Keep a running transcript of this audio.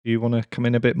Do you want to come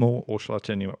in a bit more, or shall I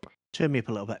turn you up? Turn me up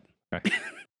a little bit. Okay.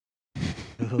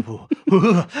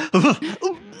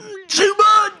 Too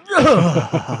much!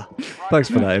 Thanks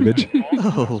for that image. But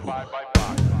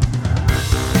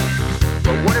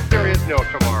what if there is no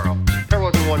tomorrow? There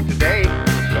wasn't one today.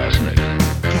 Fascinating.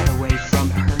 Get away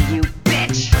from her, you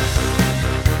bitch!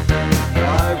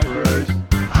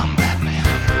 I'm Batman.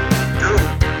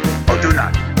 Do or do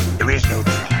not. There is no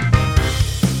try.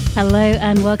 Hello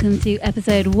and welcome to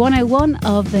episode 101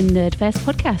 of the Nerdfest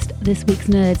podcast. This week's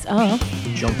nerds are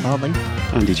John Farthing,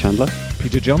 Andy Chandler,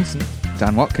 Peter Johnson,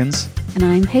 Dan Watkins, and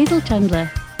I'm Hazel Chandler.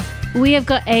 We have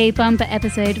got a bumper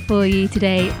episode for you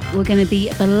today. We're going to be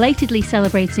belatedly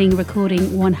celebrating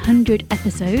recording 100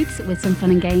 episodes with some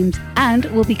fun and games, and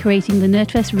we'll be creating the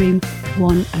Nerdfest Room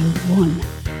 101.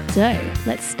 So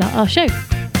let's start our show.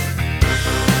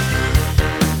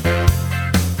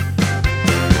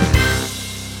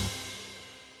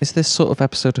 Is this sort of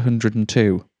episode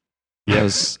 102?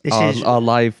 Yes. Because our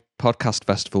live podcast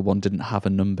festival one didn't have a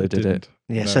number, did it?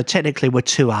 Yeah, No. so technically we're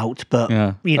 2 out, but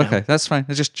Yeah. you know, Okay, that's fine.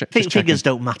 I just figures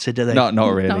don't matter, do they? Not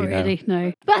really. Not really,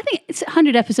 no. But I think it's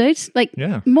 100 episodes. Like,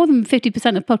 Yeah. more than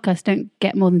 50% of podcasts don't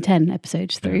get more than 10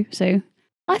 episodes through. So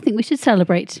I think we should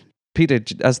celebrate. Peter,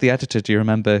 as the editor, do you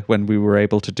remember when we were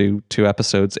able to do 2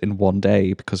 episodes in one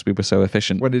day because we were so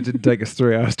efficient? When it didn't take us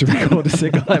 3 hours to record a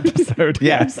single episode.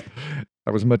 Yes.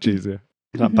 That was much easier.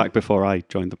 That back before I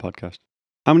joined the podcast.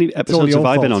 How many episodes your have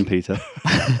I been fault. on, Peter?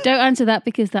 Don't answer that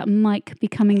because that might be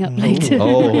coming up later.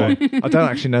 Oh. Okay. I don't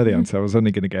actually know the answer. I was only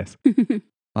going to guess.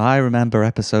 I remember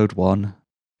episode 1.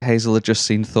 Hazel had just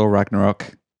seen Thor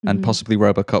Ragnarok and possibly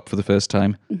RoboCop for the first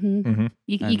time. Mhm. Mm-hmm.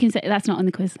 You can say that's not on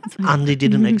the quiz. That's fine. Andy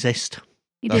didn't exist.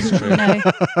 He That's didn't true.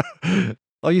 know.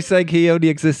 Are you saying he only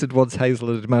existed once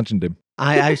Hazel had imagined him?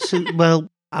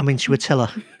 I mean, she would tell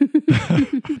her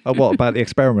Oh, what about the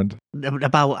experiment?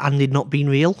 about Andy not being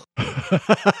real.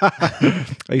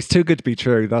 He's too good to be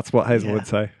true. That's what Hazel Yeah. would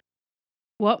say.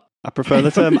 What? I prefer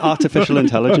the term artificial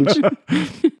intelligence.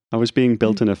 I was being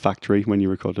built in a factory when you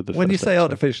recorded the When you first say episode.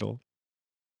 artificial,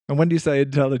 and when you say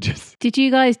intelligence. Did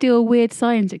you guys do a weird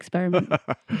science experiment?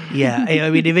 Yeah, I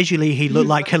mean, visually he looked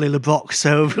like Kelly LeBrock,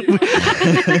 so...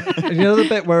 And you know the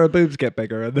bit where her boobs get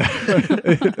bigger? And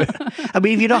I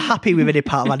mean, if you're not happy with any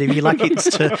part of Andy, if you like it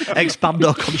to expand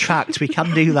or contract, we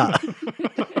can do that.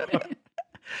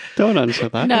 Don't answer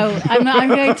that. No, I'm not. I'm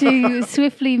going to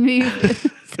swiftly move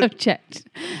the subject.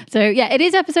 So, yeah, it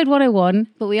is episode 101,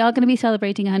 but we are going to be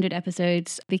celebrating 100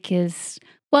 episodes because,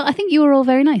 well, I think you were all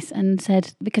very nice and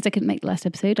said, because I couldn't make the last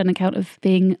episode on account of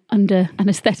being under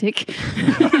anaesthetic,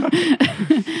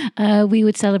 we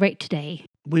would celebrate today.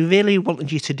 We really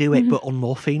wanted you to do it, but on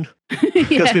morphine.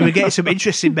 Because we were getting some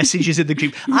interesting messages in the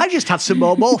group. I just had some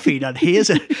more morphine, and here's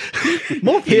the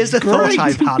thought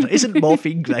I've had. Isn't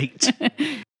morphine great?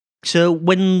 So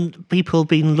when people have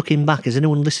been looking back, has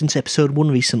anyone listened to episode 1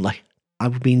 recently? I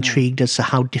would be intrigued as to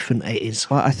how different it is.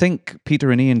 Well, I think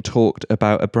Peter and Ian talked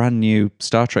about a brand new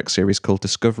Star Trek series called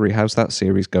Discovery. How's that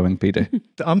series going, Peter?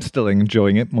 I'm still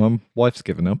enjoying it. My wife's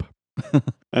given up.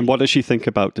 And what does she think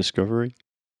about Discovery?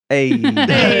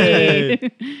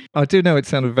 Hey. I do know it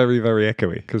sounded very, very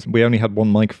echoey because we only had one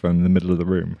microphone in the middle of the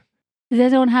room. Does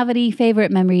anyone have any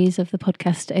favourite memories of the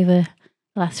podcast over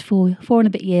the last four and a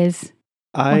bit years?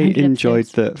 I 100 enjoyed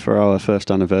episodes. that for our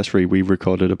first anniversary, we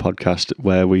recorded a podcast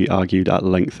where we argued at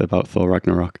length about Thor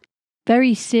Ragnarok.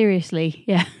 Very seriously,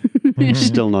 yeah.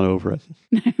 Still not over it.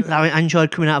 I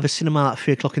enjoyed coming out of a cinema at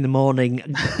 3 o'clock in the morning,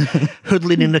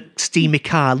 huddling in a steamy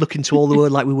car, looking to all the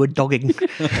world like we were dogging.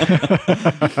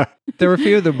 There are a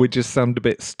few of them which just sound a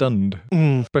bit stunned,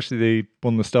 especially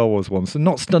the Star Wars ones. So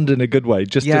not stunned in a good way,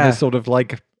 just in Yeah. a sort of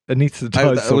like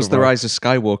anaesthetized That sort was of the way. Rise of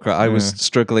Skywalker. I was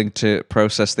struggling to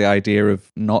process the idea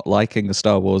of not liking the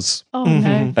Star Wars. Oh,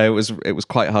 no. It was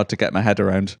quite hard to get my head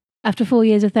around. After 4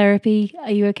 years of therapy,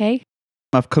 are you okay?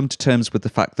 I've come to terms with the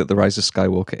fact that the Rise of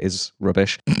Skywalker is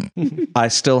rubbish. I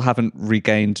still haven't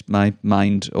regained my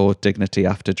mind or dignity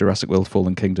after Jurassic World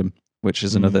Fallen Kingdom, which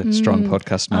is another strong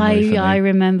podcast memory for me. I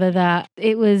remember that.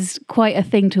 It was quite a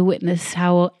thing to witness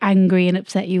how angry and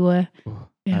upset you were.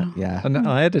 Yeah. Yeah. And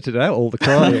I edited out all the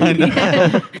crying.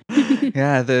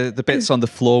 Yeah, the bits on the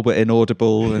floor were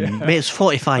inaudible. And I mean, it's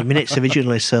 45 minutes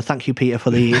originally, so thank you, Peter, for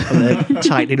the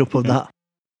tightening up of that.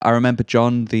 I remember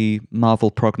John, the Marvel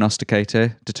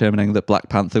prognosticator, determining that Black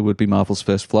Panther would be Marvel's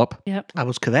first flop. Yep. I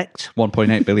was correct.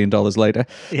 $1.8 billion later.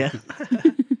 Yeah.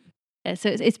 Yeah, so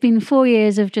it's been 4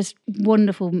 years of just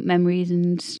wonderful memories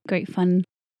and great fun.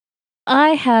 I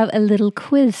have a little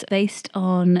quiz based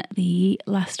on the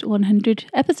last 100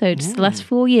 episodes, the last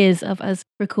 4 years of us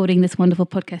recording this wonderful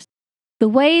podcast. The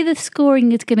way the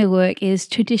scoring is going to work is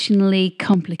traditionally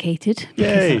complicated.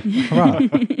 Yay!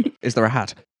 Is there a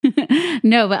hat?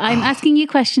 No, but I'm asking you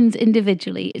questions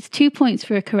individually. It's 2 points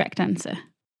for a correct answer.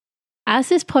 As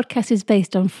this podcast is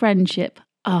based on friendship,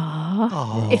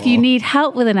 if you need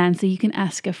help with an answer, you can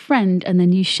ask a friend and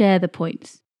then you share the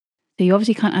points. So you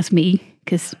obviously can't ask me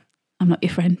because I'm not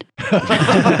your friend.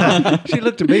 She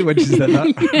looked at me when she said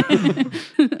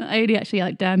that. I only actually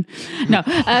like Dan. No.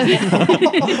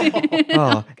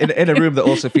 In a room that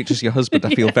also features your husband,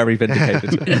 I feel very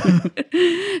vindicated.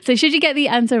 So should you get the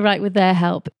answer right with their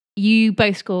help, you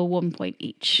both score 1 point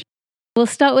each. We'll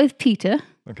start with Peter.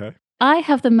 Okay. I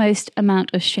have the most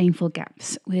amount of shameful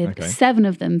gaps, with 7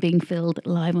 of them being filled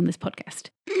live on this podcast.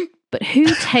 But who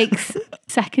takes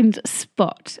second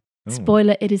spot?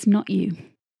 Spoiler, it is not you.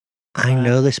 I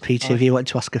know this, Peter, if you want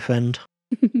to ask a friend.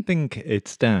 I think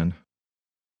it's Dan.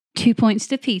 2 points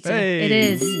to Peter. Hey. It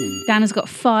is. Dan has got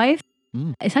 5.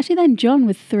 It's actually then John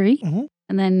with 3.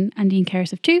 And then Andy and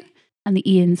Keris have 2. And the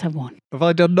Ians have 1. Have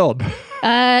I done none?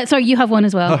 Sorry, you have 1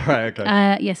 as well. Oh, right,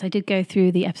 okay. Yes, I did go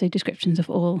through the episode descriptions of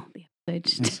all the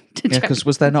episodes. Yeah, because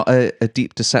was there not a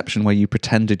deep deception where you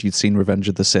pretended you'd seen Revenge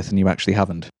of the Sith and you actually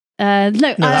haven't?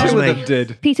 that was 2 of me. them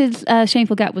did. Peter's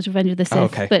shameful gap was Revenge of the Sith,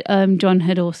 okay. but John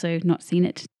had also not seen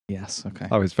it. Yes, okay.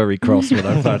 I was very cross when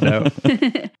I found out.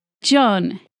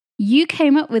 John, you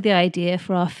came up with the idea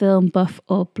for our film Buff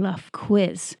or Bluff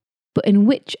quiz, but in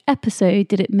which episode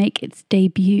did it make its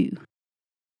debut?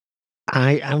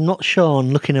 I'm not sure.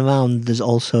 On looking around, there's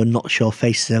also not sure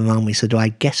faces around me. So do I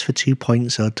guess for 2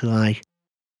 points or do I?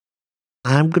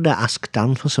 I'm going to ask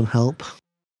Dan for some help.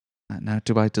 Now,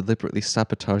 do I deliberately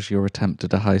sabotage your attempt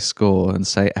at a high score and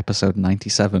say episode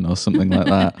 97 or something like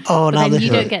that? Oh, But now then you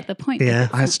don't get the point. Yeah.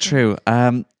 That's true.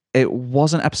 It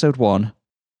wasn't episode 1.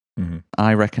 Mm-hmm.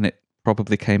 I reckon it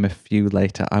probably came a few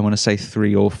later. I want to say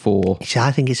 3 or 4. See,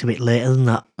 I think it's a bit later than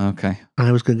that. Okay.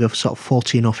 I was going to go for sort of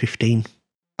 14 or 15.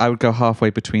 I would go halfway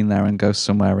between there and go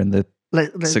somewhere in the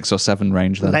Let, 6 or 7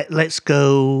 range then. let's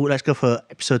go for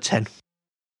episode 10.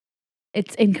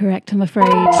 It's incorrect, I'm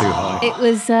afraid. high. It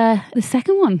was the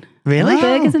second one. Really?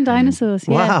 Burgers and Dinosaurs.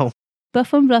 Yeah. Wow.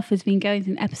 Buff on Bluff has been going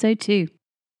since episode 2.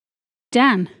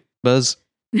 Dan, Buzz.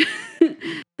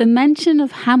 the mention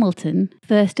of Hamilton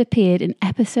first appeared in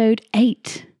episode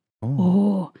 8.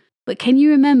 Oh. But can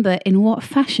you remember in what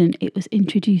fashion it was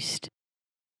introduced?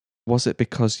 Was it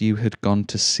because you had gone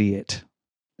to see it?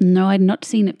 No, I'd not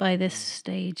seen it by this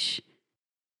stage.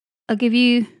 I'll give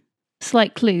you a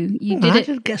slight clue. You did I it.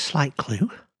 didn't get a slight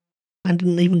clue. I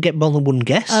didn't even get more than one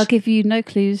guess. I'll give you no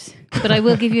clues, but I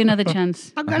will give you another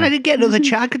chance. I didn't get another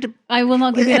chance. I could I will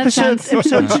not give you another chance.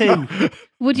 episode 2.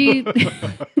 Would you?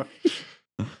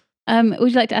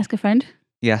 Would you like to ask a friend?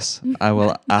 Yes, I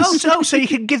will ask. So you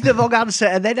can give the wrong answer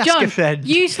and then ask John, a friend.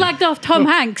 you slagged off Tom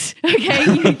Hanks. Okay,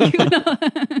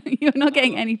 you're not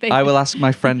getting anything. I will ask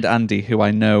my friend Andy, who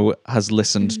I know has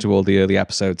listened to all the early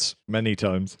episodes. Many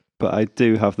times. But I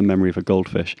do have the memory of a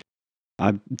goldfish.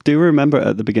 I do remember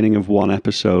at the beginning of one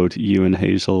episode, you and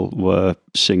Hazel were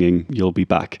singing You'll Be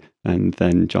Back, and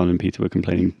then John and Peter were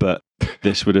complaining, but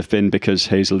this would have been because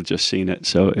Hazel had just seen it.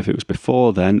 So if it was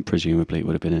before then, presumably it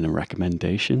would have been in a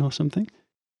recommendation or something.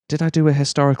 Did I do a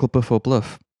historical buff or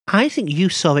bluff? I think you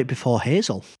saw it before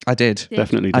Hazel. I did.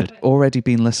 Definitely did. I'd already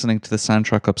been listening to the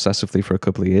soundtrack obsessively for a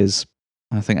couple of years.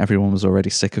 I think everyone was already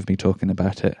sick of me talking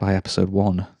about it by episode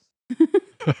 1.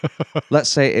 Let's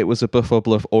say it was a buff or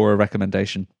bluff or a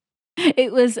recommendation.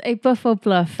 It was a buff or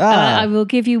bluff. I will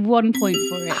give you 1 point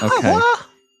for it. Okay.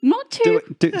 Not 2.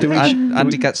 Do we,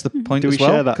 Andy gets the point do we as well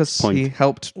share that because point? he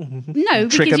helped. No,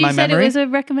 because Trigger you my said memory? it was a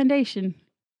recommendation.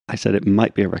 I said it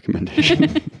might be a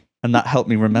recommendation. And that helped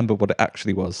me remember what it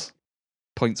actually was.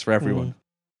 Points for everyone.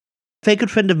 A very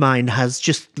good friend of mine has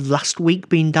just last week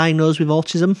been diagnosed with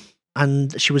autism,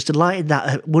 and she was delighted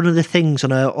that one of the things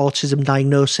on her autism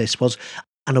diagnosis was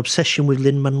an obsession with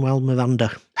Lin-Manuel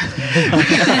Miranda.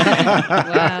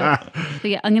 Wow. So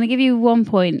yeah, I'm going to give you 1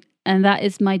 point, and that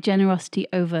is my generosity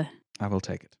over. I will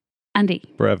take it. Andy,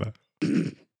 Forever.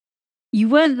 you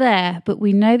weren't there, but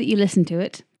we know that you listened to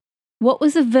it. What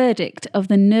was the verdict of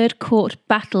the Nerd Court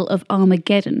Battle of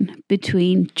Armageddon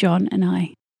between John and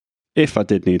I? If I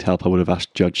did need help, I would have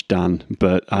asked Judge Dan,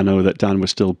 but I know that Dan was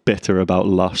still bitter about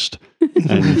Lost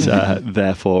and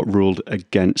therefore ruled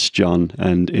against John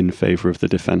and in favour of the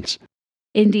defence.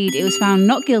 Indeed, it was found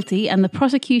not guilty, and the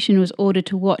prosecution was ordered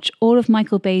to watch all of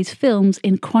Michael Bay's films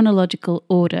in chronological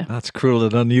order. That's cruel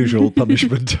and unusual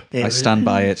punishment. I stand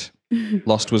by it.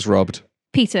 Lost was robbed.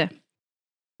 Peter,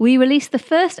 We released the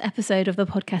first episode of the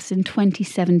podcast in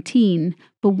 2017,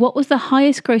 but what was the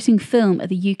highest grossing film at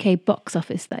the UK box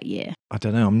office that year? I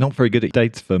don't know. I'm not very good at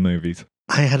dates for movies.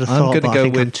 I had a I'm thought, going to but I go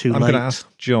think I'm with. too I'm late. going to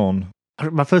ask John.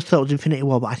 My first thought was Infinity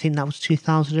War, but I think that was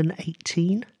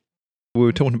 2018. We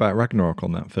were talking about Ragnarok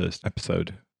on that first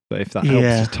episode. But if that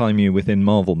helps to time you within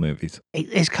Marvel movies.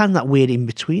 It's kind of that weird in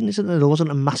between, isn't there? There wasn't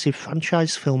a massive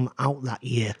franchise film out that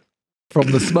year.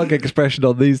 From the smug expression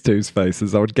on these two's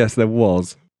faces, I would guess there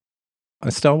was.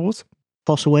 Star Wars?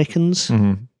 Force Awakens?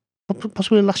 Mm-hmm.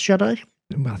 Possibly Last Jedi?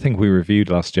 I think we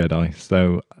reviewed Last Jedi,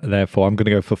 so therefore I'm going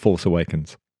to go for Force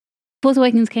Awakens. Force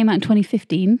Awakens came out in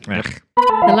 2015. Ugh.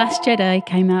 The Last Jedi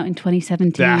came out in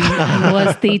 2017 and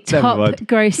was the top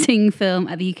grossing film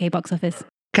at the UK box office.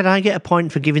 Can I get a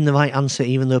point for giving the right answer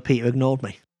even though Peter ignored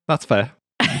me? That's fair.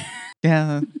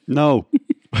 Yeah. No.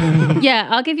 Yeah,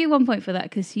 I'll give you 1 point for that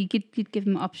because you'd give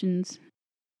them options.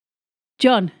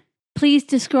 John, please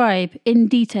describe in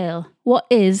detail what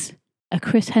is a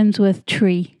Chris Hemsworth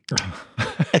tree.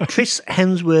 A Chris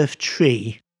Hemsworth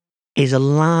tree is a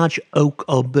large oak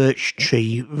or birch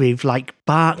tree with like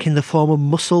bark in the form of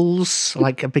muscles,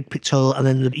 like a big pictorial, and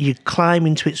then you climb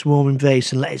into its warm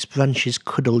embrace and let its branches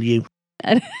cuddle you.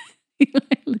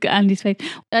 Look at Andy's face.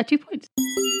 2 points.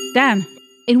 Dan,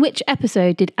 in which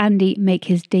episode did Andy make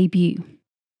his debut?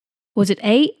 Was it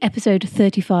A, episode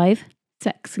 35,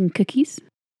 Sex and Cookies?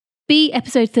 B,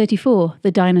 episode 34,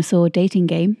 The Dinosaur Dating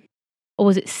Game? Or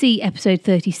was it C, episode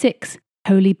 36,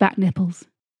 Holy Back Nipples?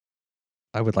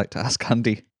 I would like to ask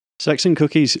Andy. Sex and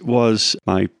Cookies was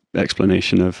my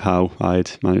explanation of how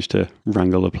I'd managed to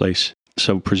wrangle a place.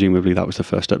 So presumably that was the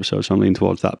first episode, so I'm leaning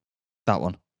towards that. That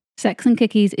one. Sex and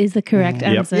Cookies is the correct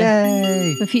answer.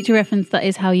 Yay! For future reference, that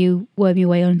is how you worm your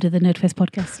way onto the Nerdfest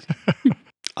podcast.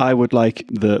 I would like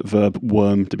the verb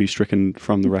worm to be stricken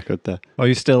from the record there. Are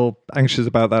you still anxious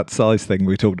about that size thing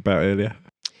we talked about earlier?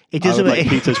 It I doesn't would like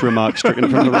Peter's remark stricken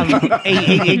from the record.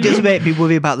 it does make me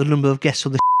worry about the number of guests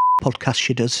on the podcast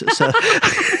she does. So.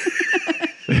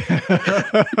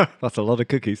 That's a lot of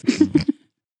cookies.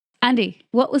 Andy,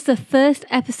 what was the first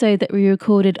episode that we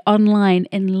recorded online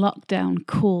in lockdown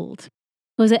called?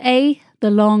 Was it A, The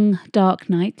Long Dark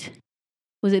Night?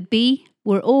 Was it B,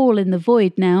 We're All in the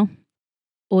Void Now?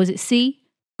 Or was it C,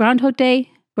 Groundhog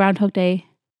Day, Groundhog Day,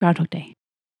 Groundhog Day?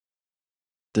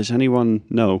 Does anyone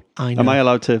know? I know. Am I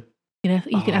allowed to? You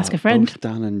can ask a friend. Both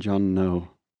Dan and John know.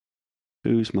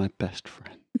 Who's my best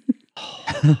friend?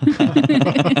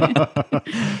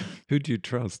 Who do you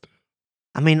trust?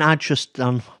 I mean, I trust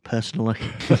Dan personally.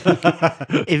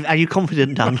 Are you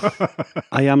confident, Dan?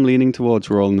 I am leaning towards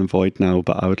We're All in the Void Now,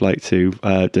 but I would like to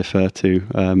defer to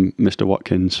Mr.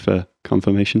 Watkins for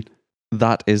confirmation.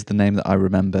 That is the name that I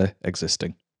remember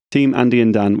existing. Team Andy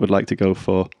and Dan would like to go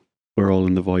for We're All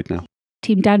in the Void Now.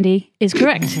 Team Dandy is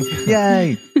correct.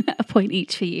 Yay! A point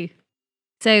each for you.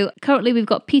 So currently we've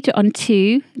got Peter on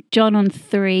 2, John on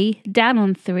 3, Dan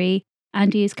on 3.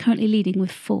 Andy is currently leading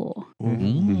with 4.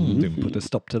 Didn't put a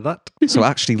stop to that. So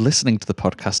actually listening to the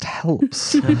podcast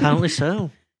helps. Apparently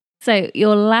so. So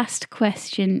your last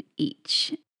question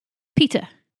each. Peter,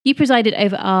 you presided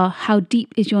over our How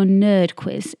Deep Is Your Nerd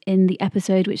quiz in the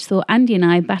episode which saw Andy and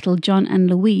I battle John and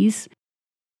Louise.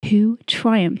 Who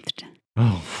triumphed?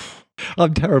 Oh,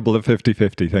 I'm terrible at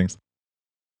 50-50 things.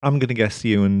 I'm going to guess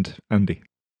you and Andy.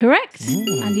 Correct.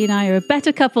 Andy and I are a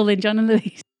better couple than John and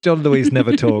Louise. John and Louise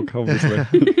never talk,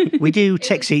 obviously. We do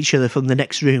text each other from the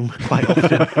next room quite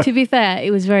often. To be fair,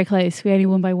 it was very close. We only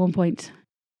won by 1 point.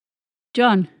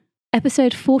 John,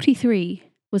 episode 43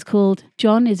 was called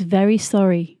John is Very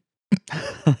Sorry.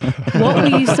 What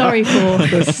were you sorry for?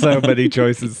 There's so many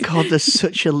choices. God, there's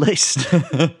such a list.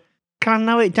 Can I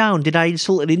narrow it down? Did I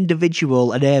insult an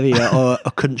individual, an area, or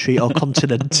a country or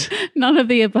continent? None of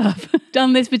the above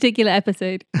on this particular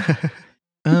episode.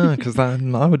 Because I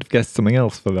would have guessed something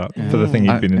else for that, for the thing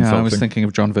you've been insulting. I was thinking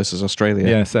of John versus Australia.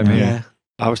 Yeah, same here. Yeah.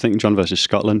 I was thinking John versus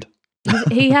Scotland.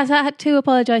 He has had to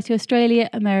apologise to Australia,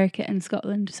 America and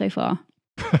Scotland so far.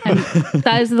 And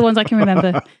those are the ones I can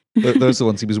remember. Those are the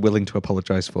ones he was willing to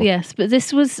apologise for. Yes, but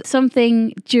this was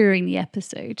something during the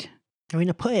episode. I mean,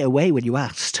 I put it away when you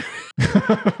asked.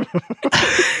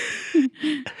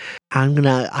 I'm going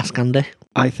to ask Andy.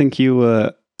 I think you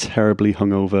were terribly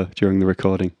hungover during the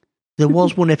recording. There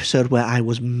was one episode where I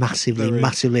was massively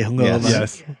hungover.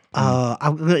 Yes.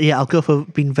 I'll go for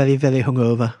being very, very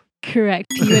hungover. Correct.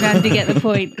 You and Andy get the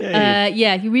point.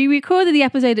 We recorded the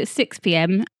episode at 6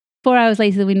 p.m, 4 hours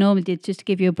later than we normally did, just to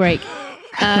give you a break.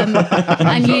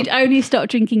 and you'd only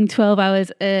stopped drinking 12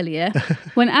 hours earlier.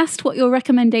 When asked what your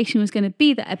recommendation was going to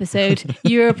be that episode,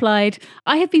 you replied,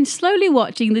 "I have been slowly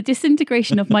watching the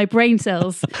disintegration of my brain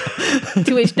cells."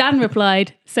 To which Dan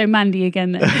replied, "So Mandy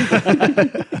again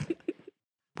then."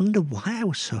 Wonder why I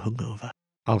was so hungover.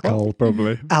 Alcohol,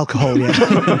 probably. Alcohol,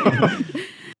 yeah.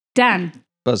 Dan,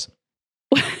 Buzz.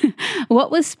 what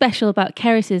was special about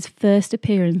Keris's first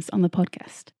appearance on the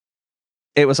podcast?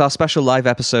 It was our special live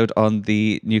episode on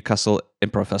the Newcastle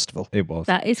Improv Festival. It was.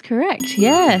 That is correct,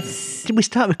 yes. Did we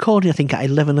start recording, I think, at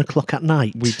 11 o'clock at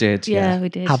night? We did, Yeah, we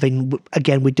did.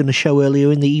 Again, we'd done a show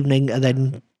earlier in the evening and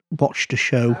then watched a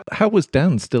show. How was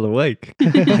Dan still awake?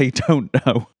 I don't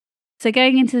know. So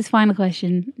going into this final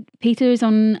question, Peter is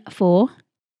on 4,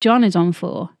 John is on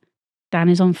 4, Dan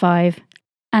is on 5,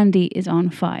 Andy is on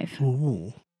 5.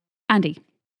 Ooh. Andy,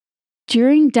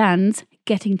 during Dan's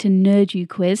Getting to Nerd You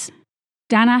quiz,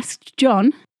 Dan asked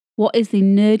John, what is the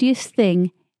nerdiest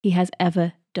thing he has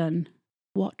ever done?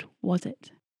 What was it?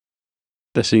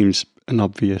 There seems an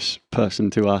obvious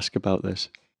person to ask about this.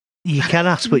 You can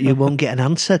ask, but you won't get an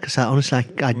answer because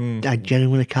I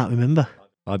genuinely can't remember.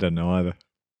 I don't know either.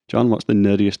 John, what's the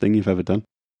nerdiest thing you've ever done?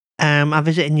 I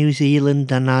visited New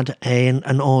Zealand and had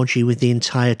an orgy with the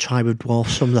entire tribe of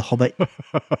dwarfs from The Hobbit.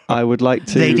 I would like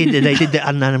to... They did that,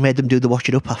 and then I made them do the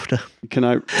washing up after. Can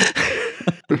I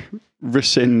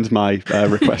rescind my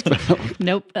request for help?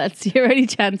 Nope, that's your only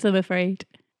chance, I'm afraid.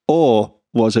 Or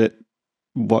was it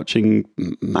watching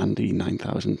Mandy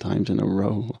 9,000 times in a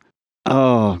row?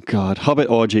 Oh, God. Hobbit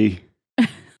orgy.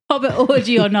 Hobbit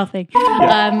orgy or nothing.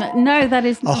 No, that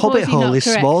is A hobbit hole not is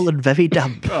correct. small and very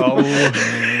damp.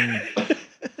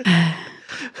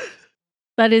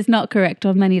 That is not correct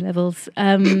on many levels.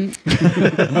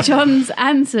 John's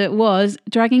answer was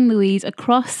dragging Louise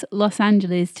across Los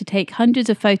Angeles to take hundreds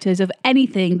of photos of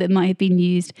anything that might have been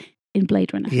used in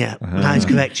Blade Runner. Yeah, that is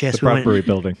correct, yes. The Bradbury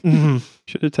building. Mhm.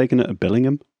 Should have taken it to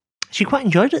Billingham. She quite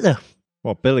enjoyed it, though.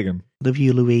 What, Billingham? Love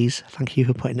you, Louise. Thank you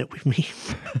for putting it with me.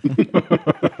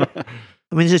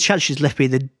 I mean, there's a chance she's left me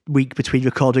the week between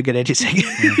recording and editing.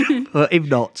 But if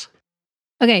not...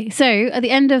 Okay, so at the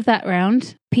end of that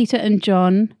round, Peter and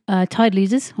John are tied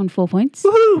losers on 4 points.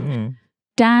 Mm.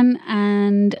 Dan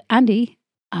and Andy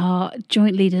are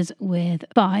joint leaders with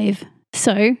 5.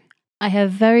 So I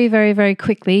have very, very, very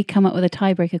quickly come up with a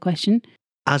tiebreaker question.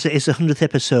 As it is the 100th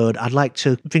episode, I'd like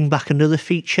to bring back another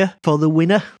feature for the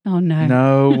winner. Oh, no.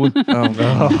 No. The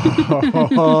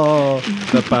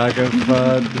bag of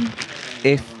fun.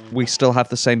 If we still have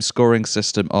the same scoring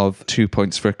system of 2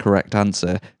 points for a correct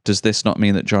answer, does this not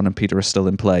mean that John and Peter are still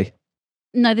in play?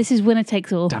 No, this is winner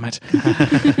takes all. Damn it.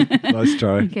 Nice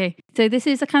try. Okay, so this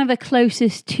is a kind of a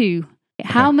closest to.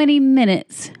 How many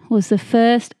minutes was the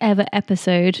first ever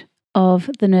episode of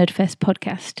the Nerdfest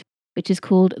podcast, which is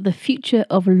called The Future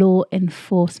of Law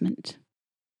Enforcement?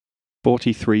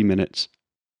 43 minutes.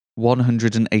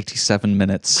 187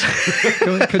 minutes.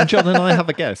 Can John and I have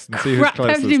a guess and see who's Crap,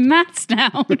 I have to do closest? maths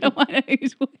now. No, I know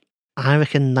who's winning. I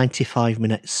reckon 95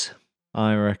 minutes.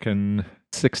 I reckon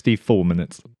 64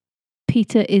 minutes.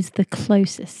 Peter is the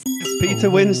closest. Peter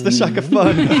wins the sack of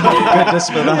fun. Goodness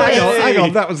for that. Hang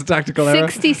on, that was a tactical error.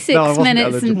 66 No, I wasn't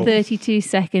minutes eligible. and 32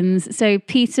 seconds. So,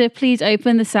 Peter, please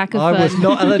open the sack of I fun. was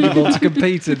not eligible to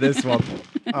compete in this one.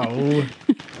 Oh.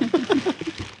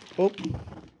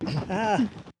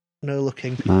 No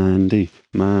looking. Mandy.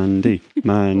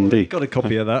 Got a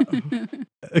copy of that.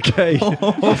 Okay.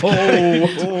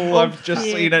 I've just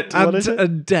seen it. Ant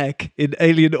and Deck in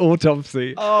Alien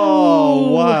Autopsy.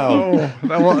 Oh, wow.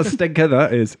 Now what a stinker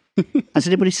that is. Has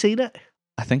anybody seen it?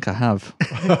 I think I have.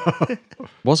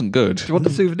 Wasn't good. Do you want the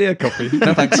souvenir copy?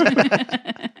 No, thanks.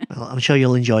 Well, I'm sure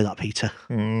you'll enjoy that, Peter.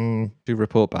 Mm. Do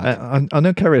report back. I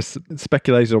know Keris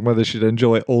speculated on whether she'd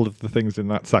enjoy all of the things in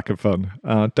that sack of fun.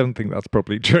 I don't think that's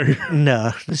probably true.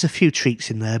 No, there's a few treats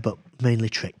in there, but mainly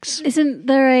tricks. Isn't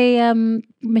there a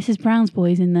Mrs. Brown's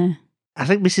Boys in there? I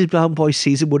think Mrs. Brown Boy's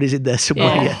season 1 is in there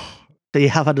somewhere. Yeah. Yeah. So you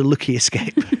have had a lucky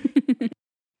escape.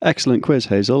 Excellent quiz,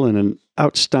 Hazel, and an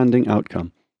outstanding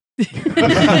outcome.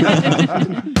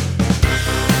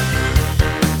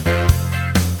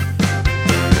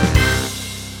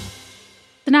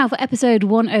 So now for episode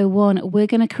 101, we're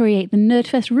going to create the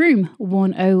Nerdfest Room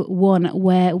 101,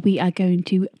 where we are going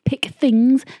to pick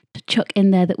things to chuck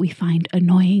in there that we find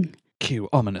annoying. Cue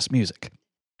ominous music.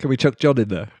 Can we chuck John in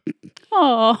there?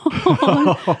 Oh,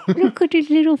 look at his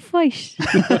little face.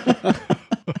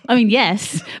 I mean,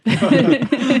 yes.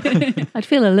 I'd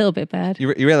feel a little bit bad. You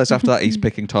realise after that he's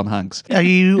picking Tom Hanks. Are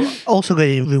you also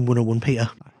going in room 101, Peter?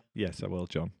 Yes, I will,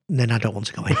 John. Then I don't want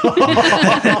to go in.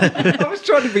 I was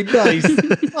trying to be nice.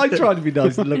 I tried to be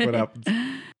nice and look what happens.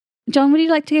 John, would you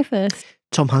like to go first?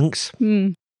 Tom Hanks.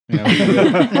 Moving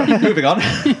on.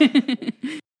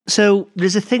 So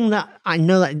there's a thing that I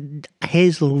know that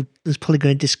Hazel is probably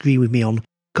going to disagree with me on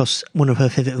because one of her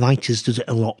favourite writers does it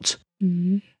a lot.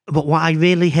 But what I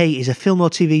really hate is a film or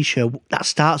TV show that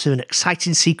starts with an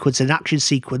exciting sequence, an action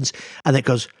sequence, and it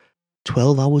goes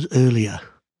 12 hours earlier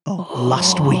or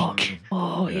last week.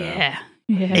 Oh, yeah.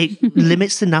 It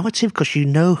limits the narrative because you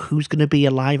know who's going to be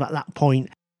alive at that point.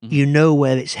 You know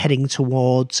where it's heading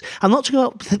towards. I'm not talking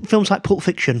about films like Pulp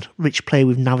Fiction, which play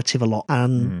with narrative a lot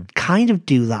and kind of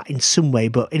do that in some way,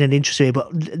 but in an interesting way.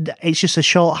 But it's just a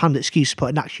shorthand excuse to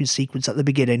put an action sequence at the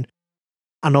beginning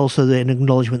and also an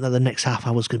acknowledgement that the next half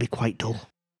hour is going to be quite dull.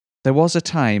 There was a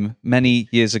time many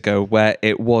years ago where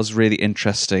it was really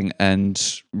interesting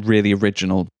and really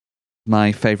original.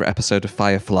 My favourite episode of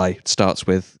Firefly starts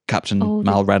with Captain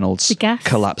Mal Reynolds the gas?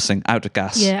 collapsing out of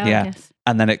gas. Yeah.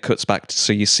 And then it cuts back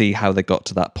so you see how they got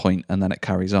to that point and then it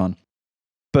carries on.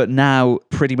 But now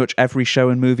pretty much every show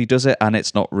and movie does it and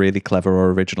it's not really clever or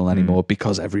original anymore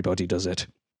because everybody does it.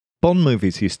 Bond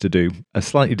movies used to do a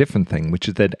slightly different thing, which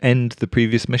is they'd end the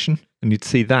previous mission and you'd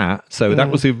see that. So that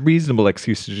was a reasonable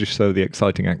excuse to just show the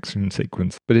exciting action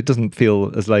sequence. But it doesn't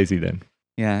feel as lazy then.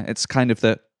 Yeah, it's kind of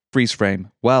the freeze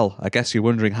frame. Well, I guess you're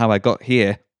wondering how I got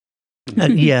here.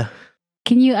 Yeah.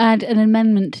 Can you add an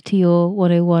amendment to your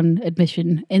 101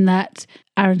 admission in that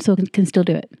Aaron Sorkin can still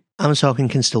do it? Aaron Sorkin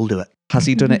can still do it. Has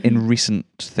he done it in recent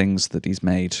things that he's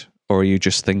made? Or are you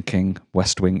just thinking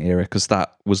West Wing era? Because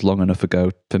that was long enough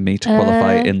ago for me to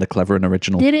qualify in the clever and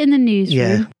original. Did it in the newsroom.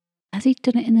 Yeah. Has he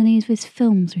done it in any of his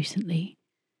films recently?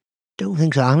 Don't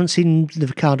think so. I haven't seen the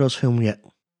Ricardo's film yet.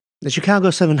 The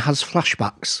Chicago 7 has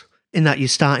flashbacks in that you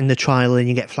start in the trial and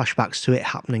you get flashbacks to it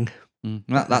happening.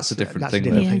 That's a different thing. That's a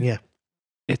different thing, yeah.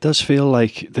 It does feel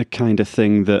like the kind of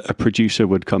thing that a producer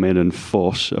would come in and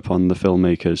force upon the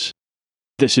filmmakers.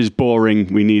 This is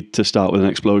boring, we need to start with an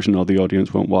explosion or the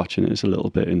audience won't watch, and it's a little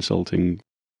bit insulting.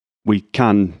 We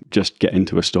can just get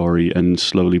into a story and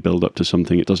slowly build up to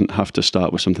something. It doesn't have to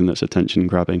start with something that's attention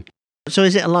grabbing. So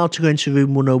is it allowed to go into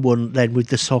room 101 then with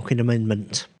the Sorkin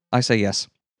amendment? I say yes.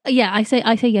 Yeah, I say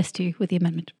yes to with the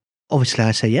amendment. Obviously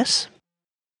I say yes.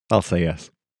 I'll say yes.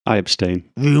 I abstain.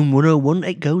 Room 101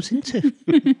 it goes into.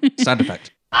 Sound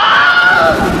effect.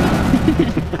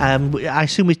 I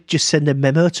assume we just send a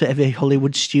memo to every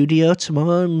Hollywood studio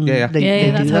tomorrow. And Yeah.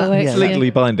 they That's do how it that. works. It's legally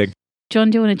binding.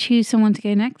 John, do you want to choose someone to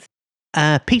go next?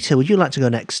 Peter, would you like to go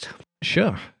next?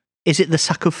 Sure. Is it the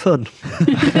sack of fun?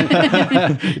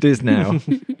 It is now.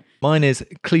 Mine is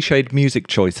cliched music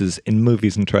choices in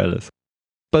movies and trailers.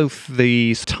 Both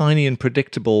the tiny and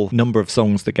predictable number of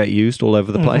songs that get used all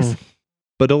over the place,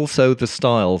 but also the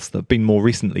styles that have been more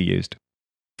recently used.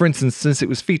 For instance, since it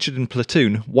was featured in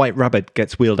Platoon, White Rabbit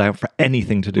gets wheeled out for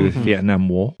anything to do with the Vietnam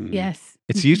War. Yes.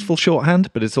 It's useful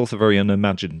shorthand, but it's also very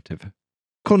unimaginative.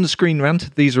 Corner Screen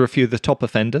Rant, these are a few of the top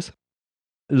offenders.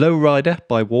 Low Rider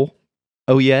by War.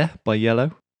 Oh Yeah by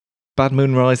Yellow. Bad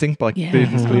Moon Rising by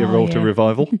Creedence Clearwater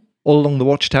Revival. All Along the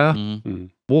Watchtower.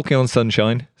 Walking on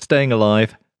Sunshine. Staying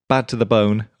Alive. Bad to the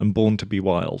Bone. And Born to be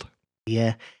Wild.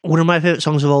 Yeah. One of my favourite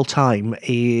songs of all time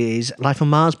is Life on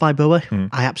Mars by Bowie.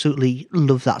 I absolutely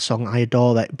love that song. I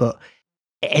adore it. But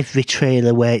every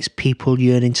trailer where it's people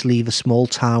yearning to leave a small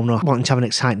town or wanting to have an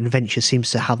exciting adventure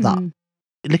seems to have that.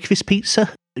 Licorice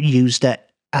Pizza used it.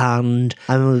 And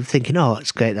I'm thinking, oh,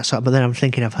 it's great, that song. But then I'm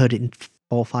thinking I've heard it in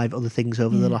 4 or 5 other things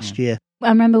over the last year. I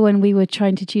remember when we were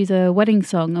trying to choose a wedding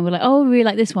song and we're like, oh, we really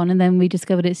like this one. And then we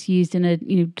discovered it's used in a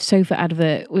sofa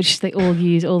advert, which they all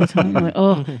use all the time. We're like,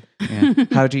 oh. Yeah.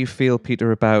 How do you feel,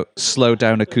 Peter, about slow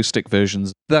down acoustic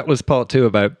versions? That was part 2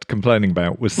 about complaining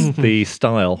about, was the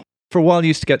style. For a while, you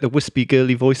used to get the wispy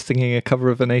girly voice singing a cover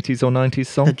of an 80s or 90s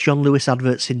song. The John Lewis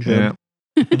advert syndrome. Yeah.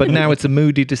 But now it's a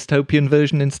moody dystopian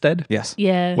version instead. Yes.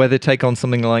 Yeah. Where they take on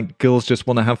something like Girls Just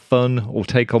Want to Have Fun or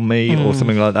Take On Me or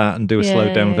something like that and do a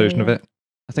slowed down version of it.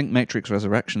 I think Matrix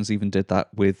Resurrections even did that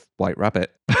with White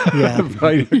Rabbit. Yeah.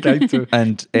 Right, okay,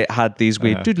 and it had these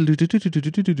weird...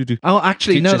 Oh,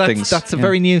 actually, no, things. that's a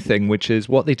very new thing, which is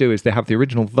what they do is they have the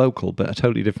original vocal, but a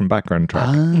totally different background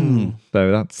track.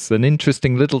 So that's an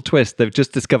interesting little twist. They've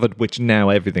just discovered which now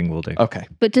everything will do. Okay.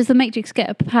 But does the Matrix get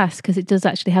a pass because it does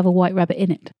actually have a white rabbit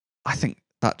in it? I think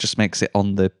that just makes it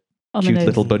on the On the cute nose.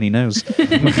 little bunny nose.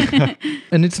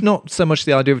 And it's not so much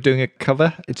the idea of doing a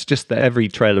cover, it's just that every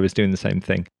trailer is doing the same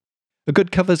thing. A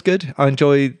good cover's good. I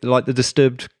enjoy, like, the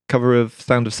Disturbed cover of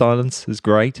Sound of Silence is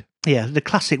great. Yeah, the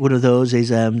classic one of those is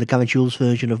the Gary Jules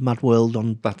version of Mad World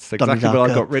on That's Donnie exactly what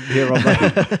Darko. I've got written here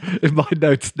on in my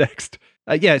notes next.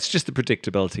 Yeah, it's just the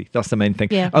predictability. That's the main thing.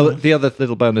 Yeah. Oh, the other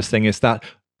little bonus thing is that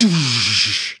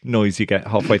noise you get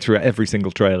halfway through every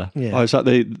single trailer. Yeah. Oh, is that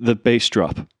the bass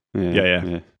drop?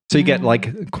 Yeah. So you get like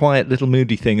a quiet little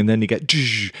moody thing, and then you get,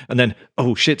 and then,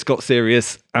 oh, shit's got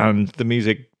serious, and the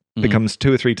music becomes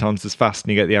 2 or 3 times as fast,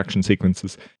 and you get the action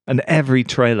sequences. And every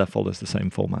trailer follows the same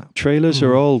format. Trailers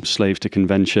are all slave to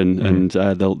convention, and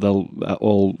they'll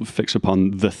all fix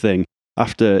upon the thing.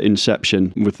 After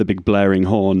Inception, with the big blaring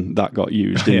horn, that got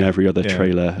used in every other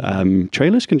trailer.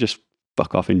 Trailers can just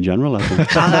fuck off in general, I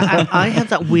think. I had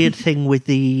that weird thing with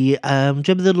the, do you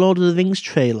remember the Lord of the Rings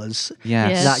trailers?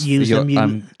 Yes. That used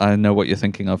I know what you're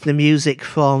thinking of. the music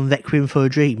from Requiem for a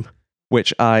Dream.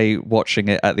 Which I, watching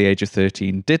it at the age of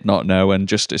 13, did not know and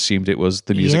just assumed it was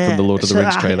the music from the Lord of the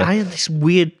Rings trailer. I had this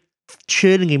weird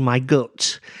churning in my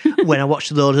gut when I watched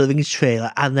the Lord of the Rings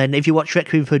trailer. And then if you watch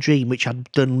Requiem for a Dream, which I'd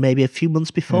done maybe a few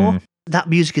months before, that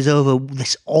music is over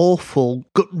this awful,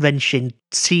 gut-wrenching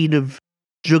scene of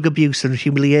drug abuse and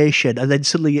humiliation, and then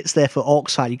suddenly it's there for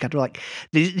Orcside. You kind of like,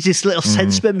 this little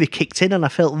sense memory kicked in, and I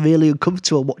felt really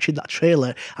uncomfortable watching that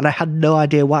trailer, and I had no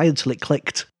idea why until it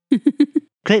clicked.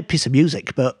 Great piece of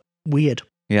music, but weird.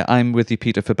 Yeah, I'm with you,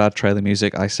 Peter, for bad trailer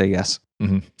music. I say yes.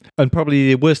 And probably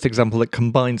the worst example that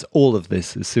combines all of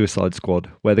this is Suicide Squad,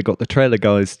 where they got the trailer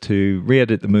guys to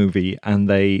re-edit the movie, and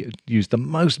they used the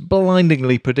most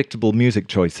blindingly predictable music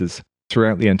choices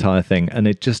throughout the entire thing, and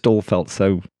it just all felt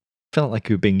like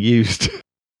you were being used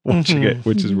watching it,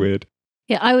 which is weird.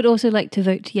 Yeah, I would also like to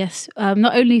vote yes,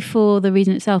 not only for the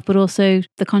reason itself, but also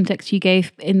the context you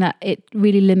gave in that it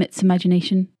really limits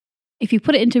imagination. If you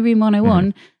put it into Room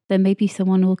 101, then maybe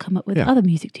someone will come up with other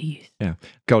music to use. Yeah.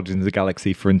 Guardians of the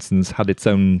Galaxy, for instance, had its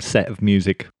own set of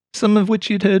music, some of which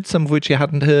you'd heard, some of which you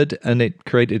hadn't heard, and it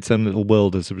created its own little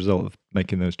world as a result of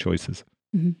making those choices.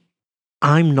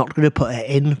 I'm not going to put it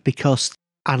in because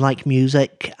I like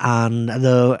music, and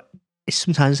though it's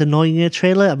sometimes annoying in a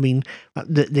trailer, I mean,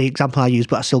 the example I used,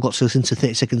 but I still got to listen to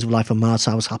 30 Seconds of Life on Mars,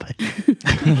 so I was happy.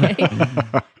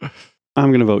 I'm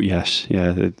going to vote yes.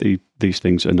 Yeah, these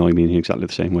things annoy me in exactly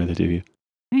the same way they do you.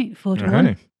 Right,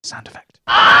 4-1. Sound effect.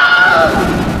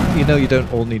 You know, you don't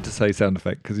all need to say sound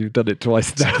effect because you've done it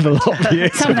twice now in the lobby.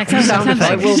 Sound effect.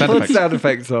 I will put sound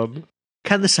effects on.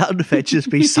 Can the sound effect just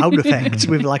be sound effect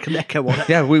with like an echo on it?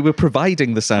 Yeah, we were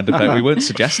providing the sound effect. We weren't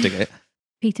suggesting it.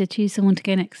 Peter, choose someone to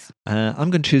go next. I'm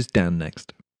going to choose Dan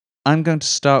next. I'm going to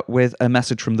start with a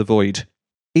message from the void.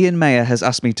 Ian Mayer has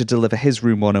asked me to deliver his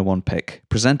Room 101 pick,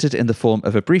 presented in the form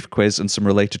of a brief quiz and some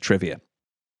related trivia.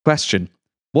 Question: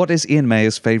 what is Ian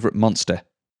Mayer's favourite monster?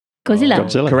 Godzilla.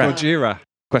 Godzilla. Correct. Gojira.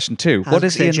 Question 2. What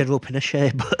is Ian... General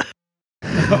Pinochet, but...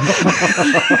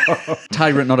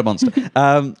 Tyrant, not a monster.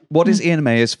 What is Ian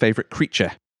Mayer's favourite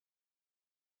creature?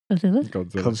 Godzilla.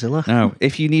 Godzilla. No.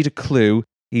 If you need a clue,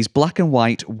 he's black and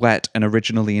white, wet, and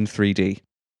originally in 3D.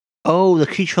 Oh, the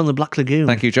creature from the Black Lagoon.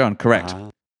 Thank you, John. Correct.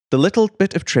 The little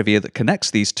bit of trivia that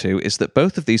connects these two is that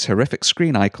both of these horrific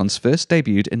screen icons first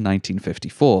debuted in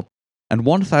 1954. And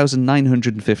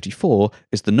 1,954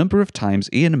 is the number of times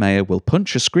Ian Mayer will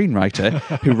punch a screenwriter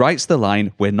who writes the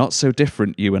line, "We're not so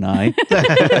different, you and I."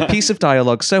 A piece of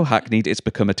dialogue so hackneyed it's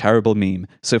become a terrible meme.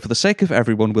 So for the sake of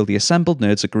everyone, will the assembled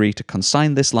nerds agree to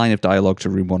consign this line of dialogue to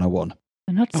Room 101?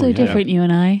 We're not so different, you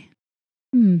and I.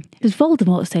 Does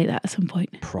Voldemort say that at some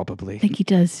point? Probably. I think he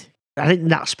does. I think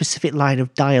that specific line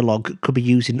of dialogue could be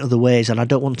used in other ways, and I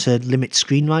don't want to limit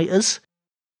screenwriters,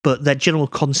 but the general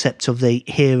concept of the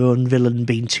hero and villain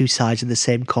being two sides of the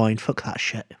same coin, fuck that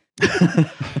shit.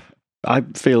 I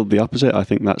feel the opposite. I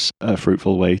think that's a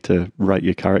fruitful way to write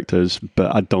your characters,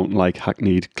 but I don't like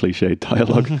hackneyed, cliched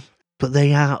dialogue. But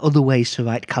there are other ways to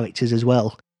write characters as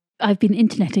well. I've been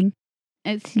interneting.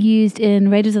 It's used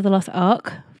in Raiders of the Lost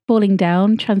Ark, Falling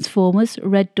Down, Transformers,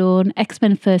 Red Dawn,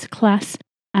 X-Men First Class,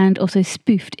 and also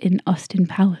spoofed in Austin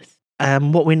Powers.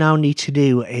 What we now need to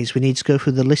do is we need to go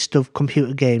through the list of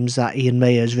computer games that Ian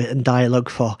Mayer has written dialogue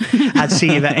for and see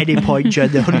if at any point during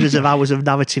the hundreds of hours of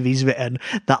narrative he's written,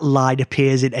 that line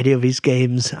appears in any of his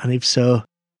games. And if so,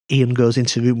 Ian goes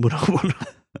into Room 101.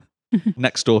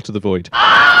 Next door to the void.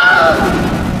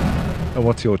 And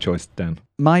what's your choice, Dan?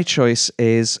 My choice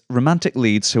is romantic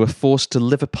leads who are forced to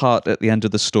live apart at the end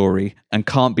of the story and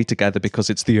can't be together because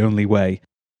it's the only way.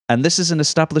 And this is an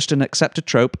established and accepted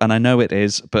trope, and I know it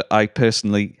is, but I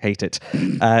personally hate it.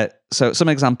 So some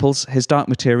examples. His Dark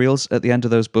Materials, at the end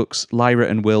of those books, Lyra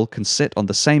and Will can sit on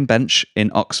the same bench in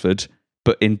Oxford,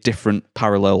 but in different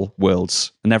parallel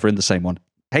worlds. Never in the same one.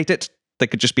 Hate it. They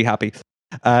could just be happy.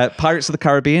 Pirates of the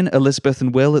Caribbean, Elizabeth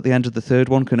and Will at the end of the third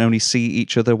one can only see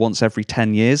each other once every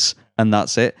 10 years, and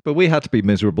that's it. But we had to be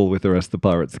miserable with the rest of the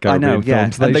Pirates of the I Caribbean know, yeah.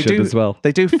 films. They should as well.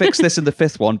 They do fix this in the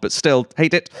fifth one, but still,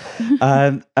 hate it.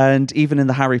 And even in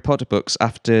the Harry Potter books,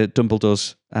 after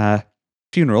Dumbledore's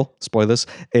funeral, spoilers,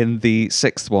 in the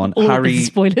sixth one, All Harry... of the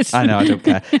spoilers. I know, I don't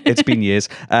care. It's been years.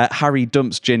 Harry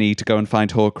dumps Ginny to go and find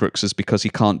Horcruxes because he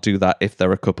can't do that if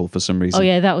they're a couple for some reason. Oh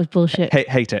yeah, that was bullshit.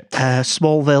 Hate it.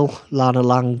 Smallville, Lana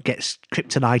Lang gets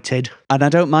kryptonited. And I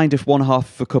don't mind if one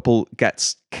half of a couple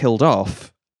gets killed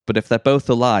off, but if they're both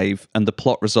alive and the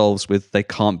plot resolves with they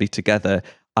can't be together,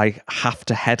 I have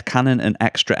to headcanon an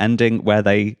extra ending where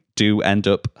they do end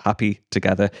up happy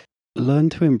together. Learn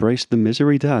to embrace the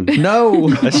misery, Dan. No!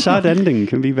 A sad ending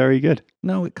can be very good.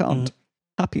 No, it can't.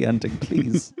 Happy ending,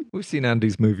 please. We've seen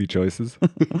Andy's movie choices.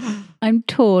 I'm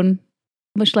torn,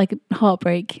 much like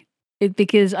Heartbreak,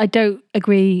 because I don't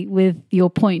agree with your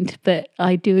point, but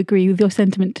I do agree with your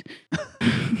sentiment.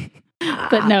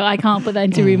 But no, I can't put that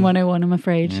into Room 101, I'm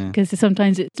afraid, because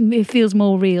sometimes it feels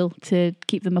more real to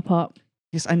keep them apart.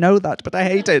 Yes, I know that, but I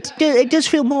hate it. It does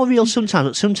feel more real sometimes,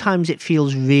 but sometimes it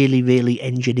feels really, really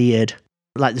engineered.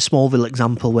 Like the Smallville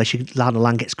example where Lana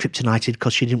Lang gets kryptonited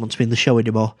because she didn't want to be in the show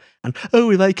anymore. And,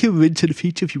 if I come into the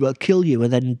future of you, I'll kill you.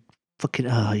 And then fucking,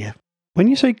 yeah. When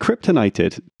you say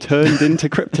kryptonited, turned into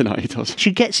kryptonite.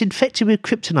 She gets infected with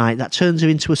kryptonite that turns her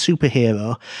into a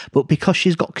superhero, but because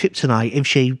she's got kryptonite, if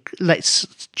she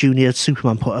lets Junior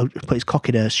Superman put his cock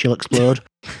in her, she'll explode.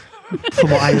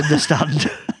 From what I understand.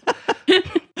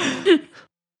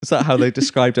 Is that how they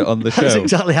described it on the show? That's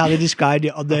exactly how they described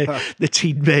it on the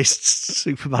teen-based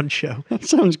Superman show. That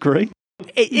sounds great.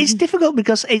 It's difficult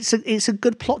because it's a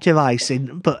good plot device,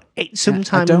 but it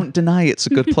sometimes... I don't deny it's a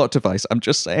good plot device. I'm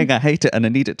just saying I hate it and I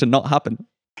need it to not happen.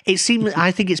 I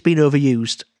think it's been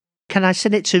overused. Can I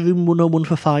send it to Room 101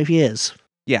 for 5 years?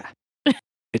 Yeah.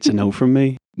 It's a no from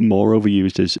me. More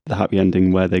overused is the happy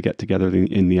ending where they get together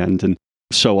in the end, and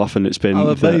so often it's been... I'm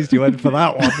amazed you went for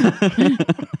that one.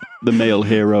 The male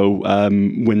hero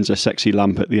wins a sexy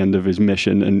lamp at the end of his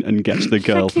mission and gets the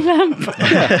girl. Sexy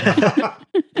lamp.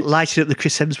 Lighting up the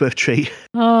Chris Hemsworth tree.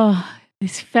 Oh,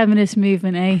 this feminist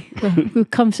movement, eh?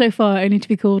 We've come so far only to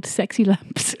be called sexy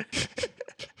lamps.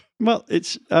 Well,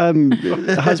 it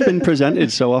has been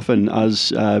presented so often as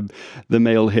the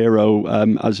male hero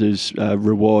as his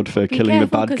reward for killing the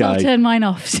bad guy. I'll turn mine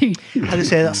off soon. As I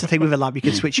say, that's the thing with a lamp, you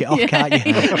can switch it off, can't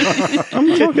you?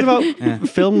 I'm talking about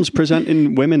films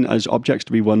presenting women as objects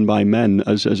to be won by men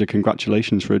as a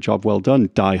congratulations for a job well done.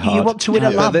 Die Hard. You want to win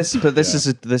a lamp.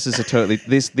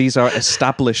 These are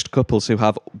established couples who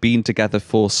have been together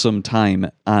for some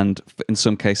time and in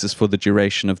some cases for the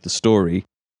duration of the story,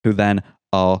 who then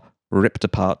are ripped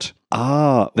apart.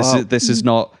 This is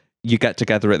not you get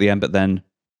together at the end, but then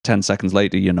 10 seconds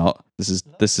later you're not. This is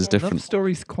different. Love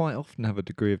stories quite often have a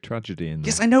degree of tragedy in them.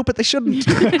 Yes, I know, but they shouldn't.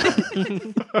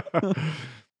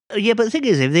 Yeah, but the thing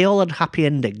is, if they all had happy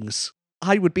endings,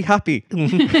 I would be happy.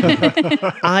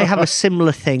 I have a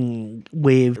similar thing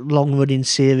with long-running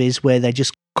series where they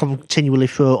just continually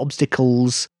throw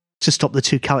obstacles to stop the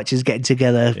two characters getting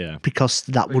together, because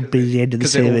that would be the end of the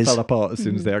series. Because it all fell apart as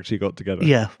soon as they actually got together.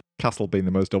 Yeah. Castle being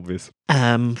the most obvious.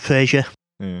 Frasier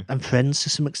Yeah. and Friends to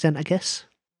some extent, I guess.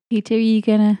 Peter, are you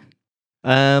gonna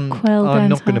quell I'm Dan's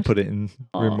not going to heart? put it in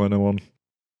Room 101.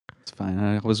 It's fine.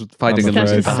 I was fighting a I'm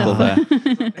losing afraid. battle there.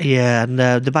 Yeah, and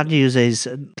the bad news is,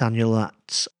 Daniel,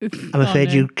 that I'm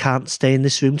afraid you can't stay in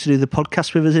this room to do the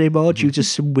podcast with us anymore due to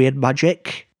some weird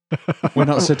magic. We're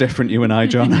not so different, you and I,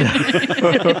 John.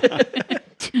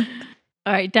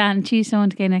 All right, Dan, choose someone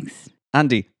to go next.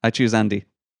 Andy. I choose Andy.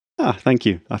 Thank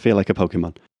you. I feel like a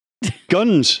Pokemon.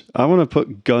 Guns. I want to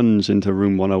put guns into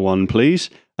Room 101,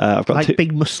 please. I've got like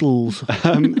big muscles.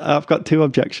 I've got two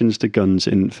objections to guns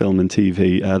in film and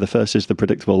TV. The first is the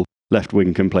predictable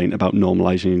left-wing complaint about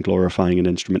normalising and glorifying an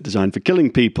instrument designed for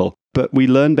killing people. But we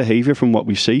learn behaviour from what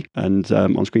we see, and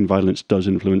on-screen violence does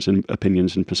influence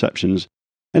opinions and perceptions.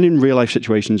 And in real-life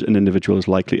situations, an individual is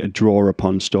likely to draw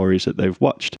upon stories that they've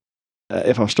watched.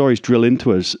 If our stories drill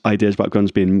into us ideas about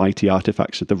guns being mighty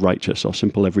artifacts of the righteous or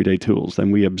simple everyday tools,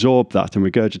 then we absorb that and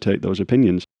regurgitate those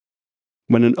opinions.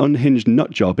 When an unhinged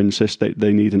nutjob insists that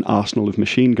they need an arsenal of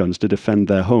machine guns to defend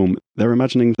their home, they're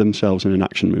imagining themselves in an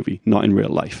action movie, not in real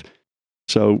life.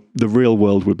 So the real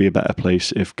world would be a better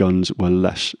place if guns were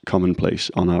less commonplace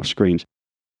on our screens.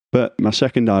 But my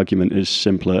second argument is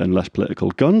simpler and less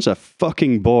political. Guns are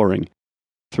fucking boring.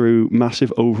 Through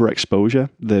massive overexposure,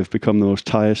 they've become the most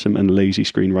tiresome and lazy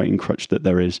screenwriting crutch that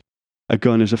there is. A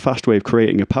gun is a fast way of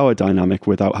creating a power dynamic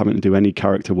without having to do any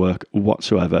character work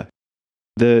whatsoever.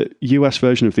 The US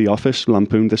version of The Office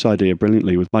lampooned this idea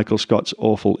brilliantly with Michael Scott's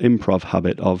awful improv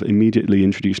habit of immediately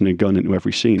introducing a gun into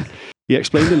every scene. He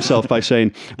explained himself by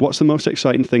saying, "What's the most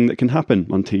exciting thing that can happen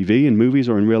on TV, in movies,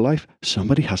 or in real life?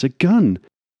 Somebody has a gun."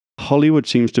 Hollywood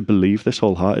seems to believe this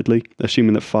wholeheartedly,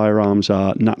 assuming that firearms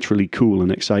are naturally cool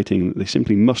and exciting. They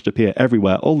simply must appear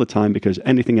everywhere all the time because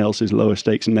anything else is lower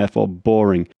stakes and therefore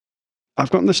boring. I've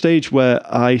gotten to the stage where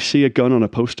I see a gun on a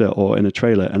poster or in a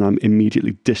trailer and I'm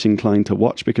immediately disinclined to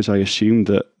watch because I assume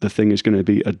that the thing is going to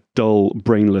be a dull,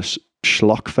 brainless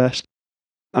schlock fest.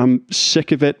 I'm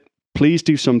sick of it. Please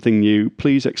do something new.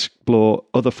 Please explore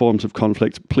other forms of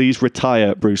conflict. Please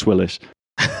retire Bruce Willis.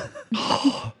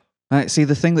 Right, see,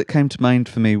 the thing that came to mind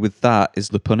for me with that is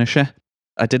The Punisher.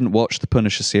 I didn't watch the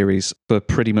Punisher series for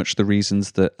pretty much the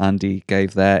reasons that Andy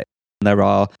gave there. There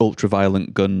are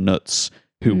ultra-violent gun nuts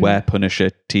who wear Punisher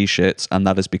t-shirts, and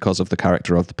that is because of the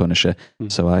character of the Punisher.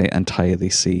 So I entirely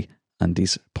see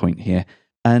Andy's point here.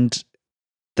 And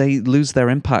they lose their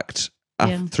impact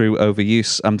through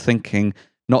overuse. I'm thinking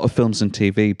not of films and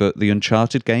TV, but the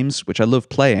Uncharted games, which I love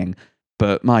playing,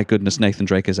 but my goodness, Nathan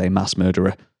Drake is a mass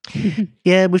murderer.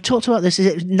 Yeah, we've talked about this. Is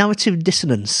it narrative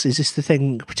dissonance? Is this the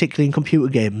thing, particularly in computer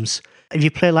games? If you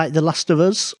play like The Last of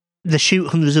Us, they shoot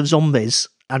hundreds of zombies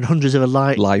and hundreds of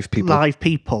live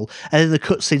people, and then the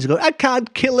cutscenes go, "I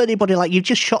can't kill anybody." Like, you've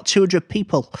just shot 200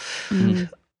 people.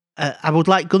 I would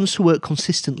like guns to work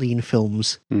consistently in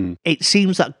films. It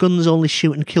seems that guns only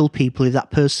shoot and kill people if that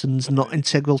person's not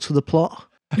integral to the plot.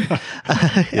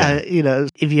 You know,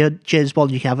 if you're James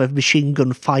Bond, you can have a machine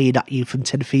gun fired at you from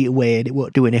 10 feet away and it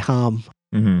won't do any harm.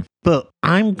 But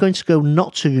I'm going to go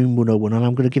not to Room 101, and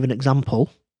I'm going to give an example.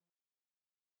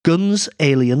 Guns,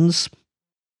 aliens.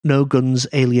 No guns,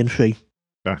 alien free.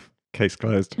 Case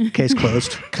closed. Case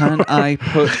closed. Can I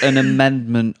put an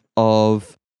amendment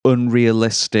of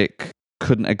unrealistic,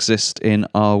 couldn't exist in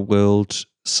our world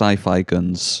sci-fi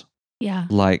guns? Yeah.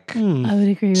 Like I would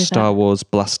agree with Star Wars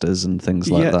blasters and things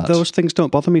like that. Those things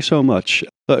don't bother me so much.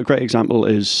 A great example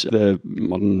is the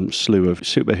modern slew of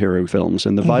superhero films,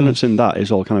 and the violence in that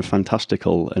is all kind of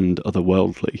fantastical and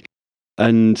otherworldly.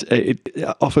 And it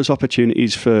offers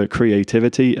opportunities for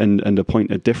creativity and a point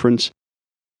of difference.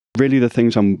 Really, the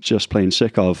things I'm just plain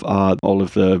sick of are all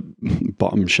of the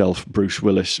bottom shelf Bruce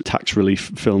Willis tax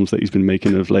relief films that he's been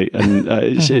making of late, and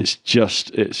it's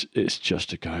just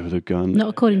a guy with a gun. Not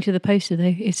according to the poster,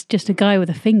 though. It's just a guy with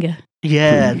a finger.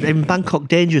 Yeah, in Bangkok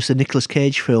Dangerous, the Nicolas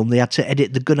Cage film, they had to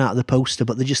edit the gun out of the poster,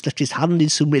 but they just left his hand in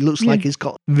somewhere. It looks like he's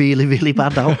got really, really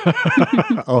bad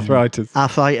Arthritis.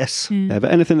 arthritis. But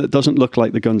anything that doesn't look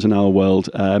like the guns in our world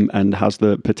and has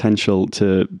the potential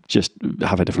to just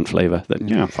have a different flavour,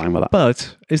 then I'm fine with that.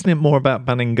 But isn't it more about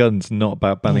banning guns and not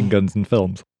about banning guns in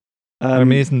films? I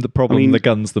mean, isn't the problem the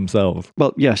guns themselves?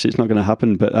 Well, yes, it's not going to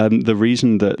happen, but the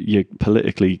reason that you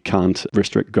politically can't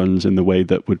restrict guns in the way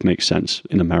that would make sense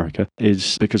in America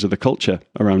is because of the culture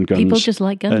around guns. People just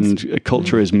like guns. And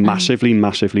culture is massively,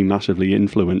 massively, massively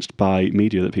influenced by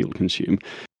media that people consume.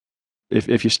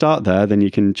 If you start there, then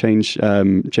you can change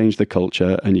the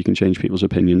culture and you can change people's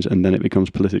opinions, and then it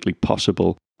becomes politically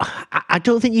possible. I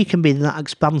don't think you can be that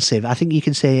expansive. I think you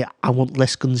can say, I want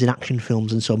less guns in action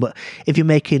films and so on, but if you're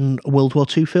making a World War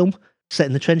II film set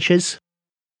in the trenches,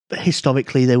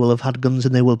 historically they will have had guns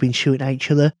and they will have been shooting at each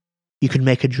other. You can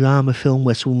make a drama film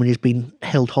where someone is being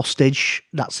held hostage.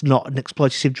 That's not an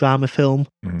exploitative drama film.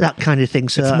 That kind of thing.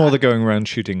 So it's more the going around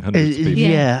shooting hundreds of people.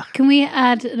 Yeah. Can we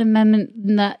add an amendment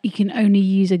that you can only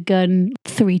use a gun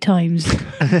 3 times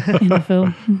in a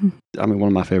film? I mean, one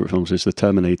of my favourite films is The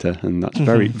Terminator, and that's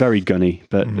very, very gunny.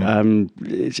 But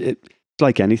it's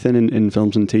like anything in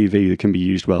films and TV that can be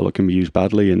used well or can be used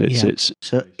badly, and it's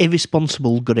so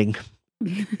irresponsible gunning.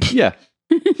 Yeah.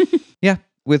 Yeah.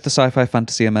 With the sci-fi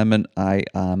fantasy amendment, I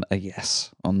am a yes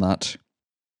on that.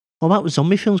 What about with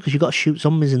zombie films? Because you've got to shoot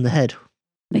zombies in the head.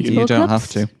 You don't have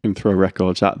to. You can throw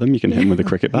records at them. You can hit them with a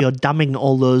cricket bat. You're damning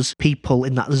all those people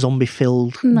in that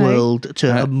zombie-filled world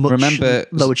to a much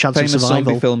lower chance of famous survival.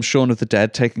 zombie film Shaun of the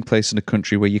Dead, taking place in a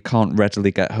country where you can't readily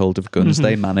get hold of guns.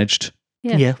 They managed.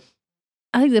 Yeah.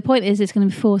 I think the point is it's going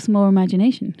to force more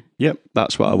imagination. Yep,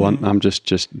 that's what I want. I'm just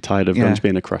tired of guns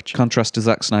being a crutch. Contrast to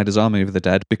Zack Snyder's Army of the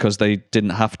Dead, because they didn't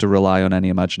have to rely on any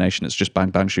imagination. It's just bang,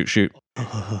 bang, shoot, shoot.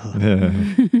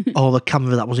 Or the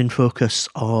camera that was in focus,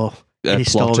 or any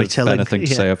storytelling. Anything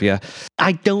to say of,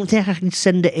 I don't think I can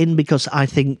send it in because I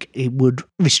think it would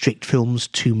restrict films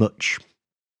too much.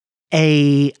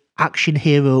 A action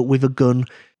hero with a gun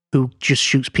who just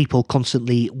shoots people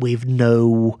constantly with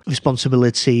no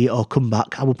responsibility or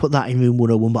comeback. I would put that in Room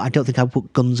 101, but I don't think I would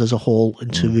put guns as a whole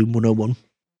into Room 101.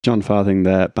 John Farthing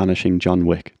there banishing John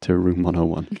Wick to room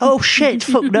 101. Oh shit,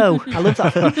 fuck no. I love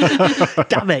that film.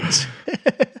 Damn it.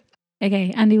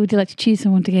 Okay, Andy, would you like to choose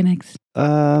someone to go next?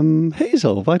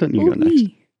 Hazel, why don't you go next?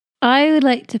 Me. I would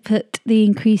like to put the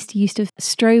increased use of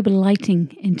strobe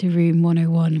lighting into room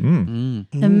 101.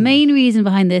 The main reason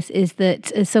behind this is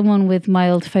that as someone with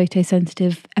mild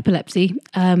photosensitive epilepsy,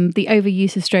 the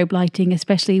overuse of strobe lighting,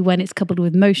 especially when it's coupled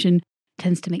with motion,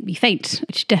 tends to make me faint,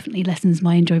 which definitely lessens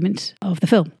my enjoyment of the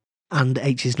film. And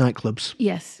 80s nightclubs.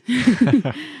 Yes.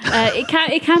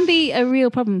 It can be a real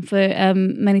problem for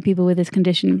many people with this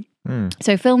condition.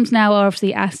 So films now are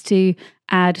obviously asked to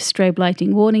add strobe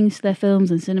lighting warnings to their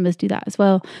films, and cinemas do that as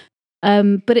well.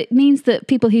 But it means that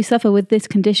people who suffer with this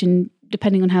condition,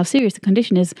 depending on how serious the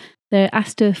condition is, they're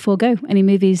asked to forego any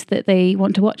movies that they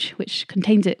want to watch, which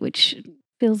contains it, which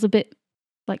feels a bit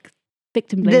like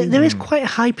victim blaming. There is quite a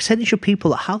high percentage of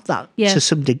people that have that to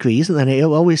some degree, isn't there? It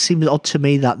always seems odd to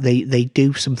me that they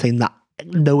do something that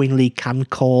knowingly can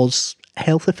cause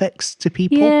health effects to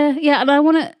people. Yeah, and I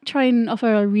want to try and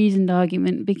offer a reasoned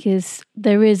argument because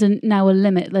there is now a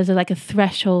limit. There's a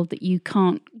threshold that you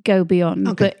can't go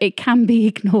beyond, but it can be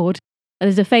ignored.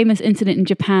 There's a famous incident in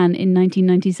Japan in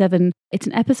 1997. It's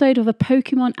an episode of a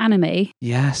Pokemon anime.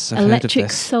 Yes, I've Electric heard of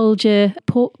this. Soldier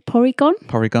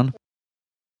Porygon.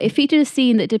 It featured a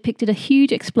scene that depicted a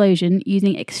huge explosion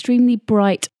using extremely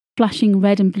bright flashing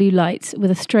red and blue lights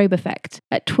with a strobe effect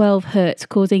at 12 hertz,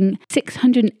 causing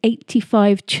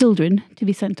 685 children to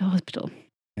be sent to hospital.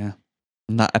 Yeah.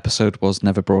 And that episode was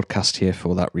never broadcast here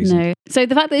for that reason. No. So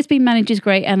the fact that it's been managed is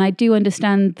great, and I do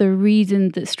understand the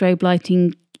reason that strobe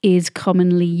lighting is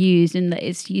commonly used, and that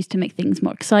it's used to make things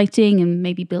more exciting and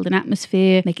maybe build an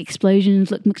atmosphere, make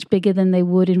explosions look much bigger than they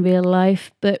would in real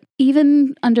life. But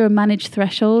even under a managed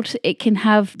threshold, it can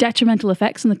have detrimental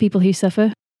effects on the people who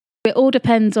suffer. It all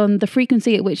depends on the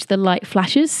frequency at which the light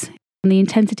flashes, and the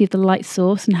intensity of the light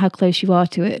source and how close you are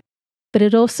to it. But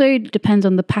it also depends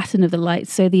on the pattern of the light,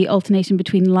 so the alternation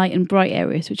between light and bright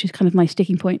areas, which is kind of my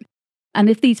sticking point. And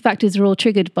if these factors are all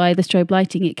triggered by the strobe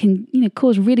lighting, it can,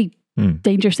 cause really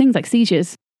dangerous things like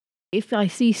seizures. If I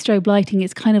see strobe lighting,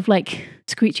 it's kind of like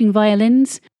screeching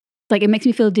violins. Like, it makes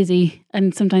me feel dizzy,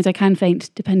 and sometimes I can faint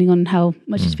depending on how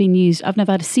much it's been used. I've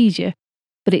never had a seizure,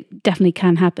 but it definitely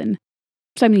can happen.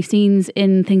 So many scenes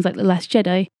in things like The Last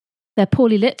Jedi, they're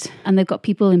poorly lit, and they've got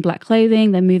people in black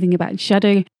clothing, they're moving about in shadow,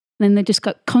 and then they've just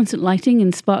got constant lighting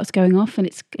and sparks going off, and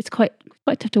it's quite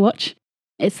tough to watch.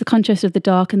 It's the contrast of the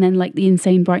dark and then like the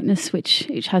insane brightness, which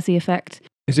has the effect.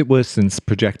 Is it worse since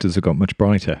projectors have got much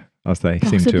brighter, as they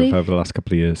seem to have over the last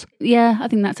couple of years? Yeah, I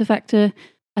think that's a factor.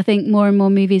 I think more and more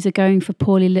movies are going for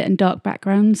poorly lit and dark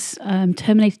backgrounds.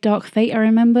 Terminator Dark Fate, I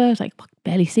remember, I was like, I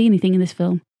barely see anything in this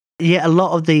film. Yeah, a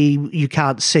lot of the you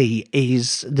can't see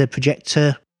is the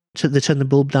projector. They turn the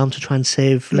bulb down to try and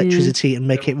save electricity and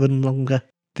make it run longer.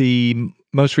 The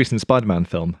most recent Spider-Man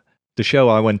film, the show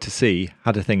I went to see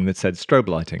had a thing that said strobe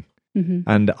lighting. Mm-hmm.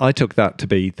 And I took that to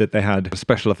be that they had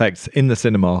special effects in the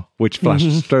cinema which flashed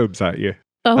strobes at you.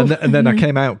 Oh. And then I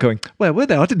came out going, where were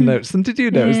they? I didn't notice them. Did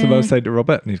you notice them? I was saying to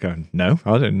Robert, and he's going, no,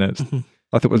 I didn't notice them.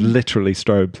 I thought it was literally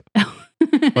strobes.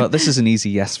 Well, this is an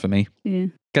easy yes for me. Yeah.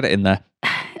 Get it in there.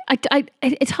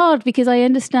 It's hard because I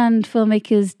understand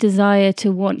filmmakers' desire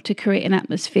to want to create an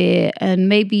atmosphere, and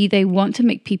maybe they want to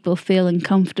make people feel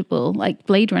uncomfortable, like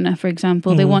Blade Runner, for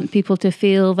example. They want people to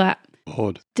feel that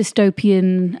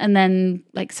dystopian and then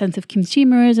like sense of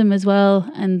consumerism as well,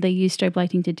 and they use strobe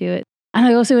lighting to do it. And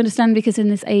I also understand because in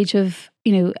this age of,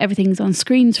 everything's on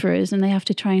screens for us and they have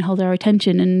to try and hold our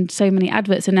attention, and so many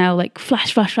adverts are now like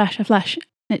flash, flash, flash, flash.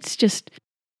 It's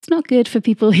not good for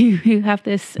people who have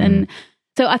this. And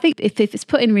so I think if it's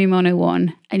put in room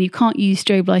 101 and you can't use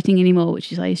strobe lighting anymore,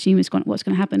 which is, I assume, is what's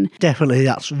going to happen. Definitely,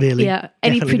 that's really... Yeah,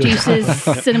 any producers,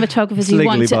 cinematographers who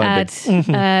want to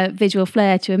add visual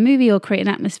flair to a movie or create an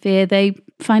atmosphere, they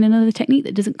find another technique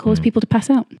that doesn't cause people to pass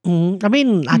out. I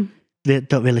mean, I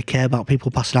don't really care about people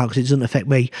passing out because it doesn't affect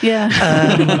me. Yeah.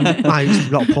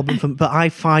 It's not a problem for me, but I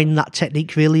find that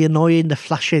technique really annoying, the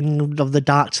flashing of the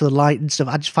dark to the light and stuff.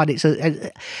 I just find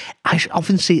I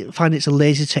often find it's a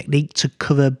lazy technique to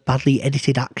cover badly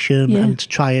edited action and to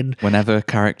try and... Whenever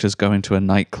characters go into a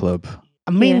nightclub.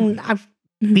 I mean, I've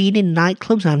been in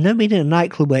nightclubs, and I've never been in a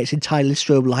nightclub where it's entirely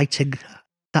strobe lighting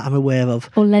that I'm aware of.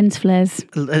 Or lens flares.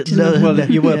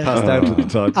 Well, you were passed out at the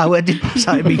time. I did pass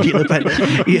out immediately.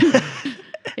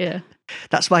 But yeah.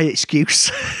 That's my excuse.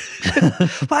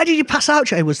 Why did you pass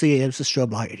out? It was the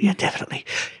strobe lighting. Yeah, definitely.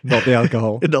 Not the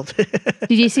alcohol. Did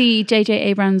you see J.J.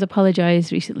 Abrams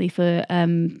apologise recently for...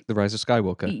 The Rise of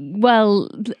Skywalker? Well,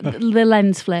 the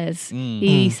lens flares.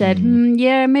 He said,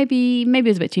 maybe it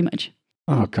was a bit too much.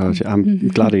 Oh God, I'm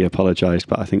glad he apologised,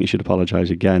 but I think he should apologise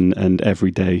again and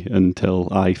every day until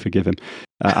I forgive him.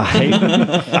 I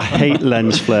hate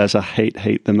lens flares. I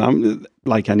hate them.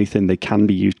 Like anything, they can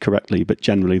be used correctly, but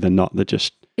generally they're not. They're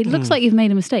just. It looks like you've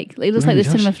made a mistake. It looks like the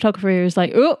cinematographer is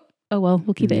like, oh well,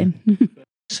 we'll keep it in.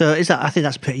 So is that? I think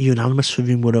that's pretty unanimous for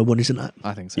Room 101, isn't it?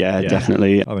 I think so. Yeah,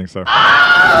 definitely. I think so.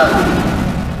 I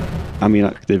mean,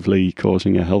 actively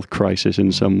causing a health crisis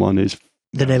in someone is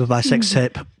The name of my sex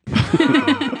tape.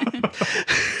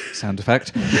 Sound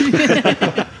effect.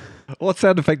 What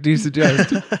sound effect do you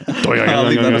suggest? I'll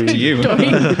leave that up to you.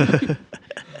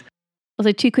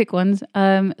 Also, 2 quick ones.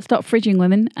 Stop fridging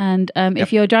women. And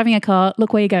if you're driving a car,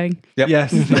 look where you're going. Yep.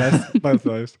 Yes, both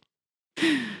those.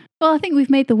 Well, I think we've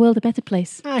made the world a better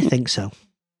place. I think so.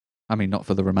 I mean, not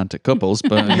for the romantic couples,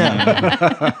 but...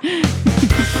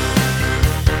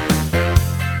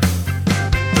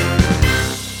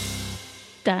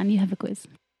 Dan, you have a quiz.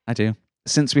 I do.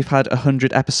 Since we've had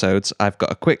 100 episodes, I've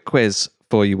got a quick quiz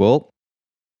for you all.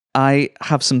 I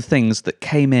have some things that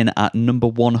came in at number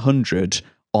 100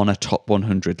 on a top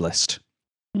 100 list.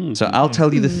 So I'll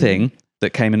tell you the thing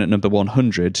that came in at number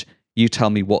 100. You tell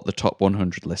me what the top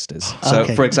 100 list is. So,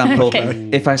 for example,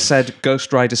 if I said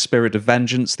Ghost Rider Spirit of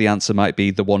Vengeance, the answer might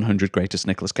be the 100 greatest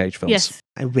Nicolas Cage films. Yes.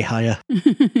 It would be higher.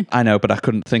 I know, but I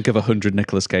couldn't think of 100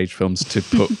 Nicolas Cage films to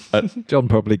put at... John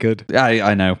probably could.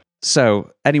 I know. So,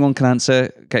 anyone can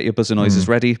answer. Get your buzzer noises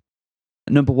ready.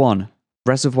 Number 1,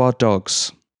 Reservoir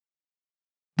Dogs.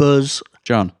 Buzz.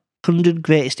 John. 100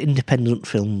 greatest independent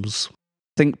films.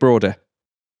 Think broader.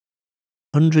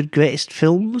 100 greatest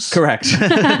films? Correct.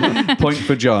 Point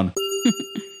for John.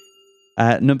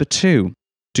 Number 2,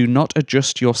 Do Not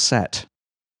Adjust Your Set.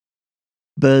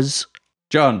 Buzz.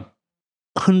 John.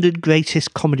 100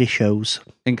 greatest comedy shows.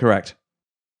 Incorrect.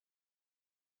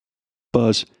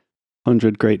 Buzz.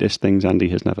 100 greatest things Andy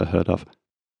has never heard of.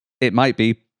 It might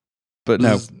be, but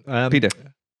no. Peter.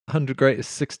 100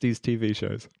 greatest 60s TV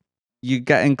shows. You're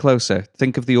getting closer.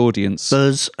 Think of the audience.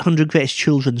 Buzz. 100 greatest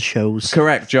children's shows.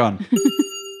 Correct, John.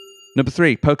 Number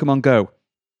 3, Pokemon Go.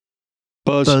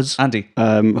 Buzz. Andy.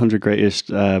 100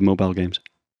 greatest mobile games.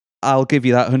 I'll give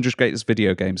you that. 100 greatest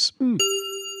video games.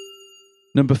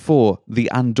 Number 4,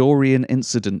 The Andorian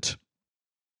Incident.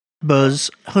 Buzz.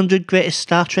 100 greatest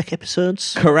Star Trek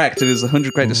episodes. Correct. It is the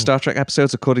 100 greatest Star Trek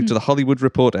episodes according to the Hollywood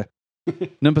Reporter.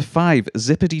 Number 5,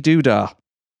 Zippity Doodah.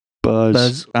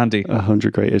 Buzz. Andy.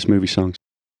 100 greatest movie songs.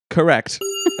 Correct.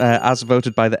 As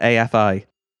voted by the AFI.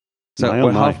 So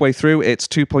we're halfway through. It's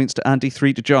 2 points to Andy,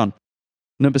 3 to John.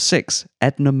 Number 6,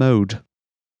 Edna Mode.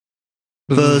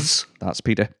 Buzz. That's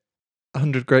Peter.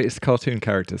 100 greatest cartoon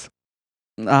characters.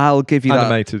 I'll give you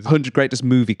Animated. that. 100 greatest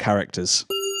movie characters.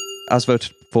 As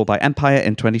voted for by Empire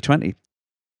in 2020.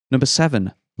 Number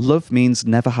 7, Love Means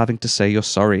Never Having to Say You're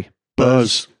Sorry.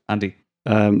 Buzz. Andy.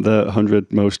 The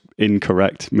 100 most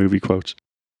incorrect movie quotes.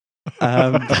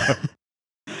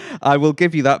 I will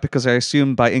give you that because I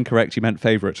assume by incorrect you meant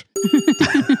favourite.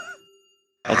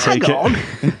 I'll take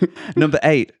it. Number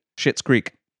 8, Schitt's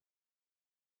Creek.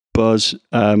 Buzz.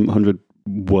 100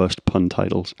 worst pun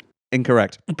titles.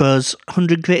 Incorrect. Buzz.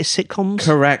 100 greatest sitcoms.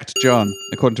 Correct, John,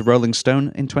 according to Rolling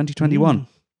Stone in 2021.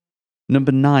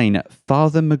 Number 9,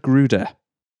 Father Magruder.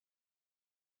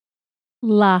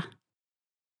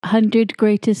 100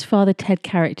 greatest Father Ted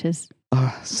characters.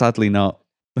 Oh, sadly not.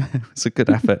 It's a good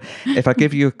effort. If I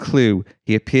give you a clue,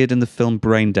 he appeared in the film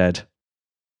Brain Dead.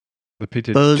 The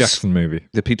Peter Buzz. Jackson movie.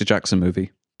 The Peter Jackson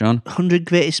movie. John? 100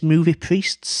 greatest movie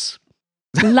priests.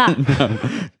 La. No.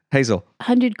 Hazel?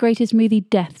 100 greatest movie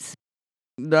deaths.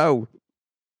 No.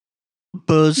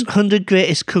 Buzz. 100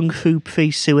 greatest kung fu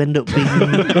priests who end up being...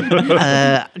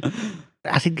 I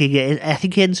think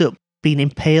he ends up being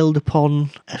impaled upon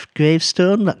a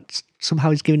gravestone that somehow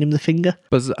is giving him the finger.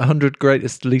 Buzz. 100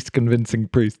 greatest least convincing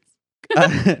priests.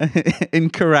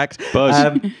 Incorrect.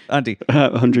 Buzz. Andy?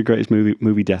 100 greatest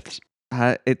movie deaths.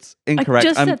 It's incorrect. I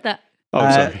just said that. Oh,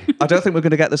 sorry. I don't think we're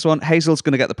going to get this one. Hazel's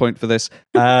going to get the point for this,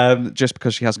 just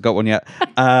because she hasn't got one yet.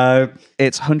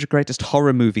 It's 100 greatest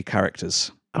horror movie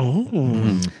characters.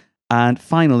 Oh. And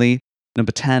finally,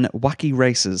 number 10, Wacky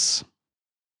Races.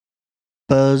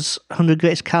 Buzz. 100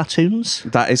 greatest cartoons.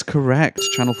 That is correct.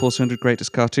 Channel 4's 100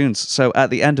 greatest cartoons. So at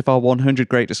the end of our 100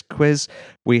 greatest quiz,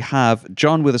 we have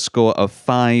John with a score of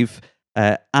 5,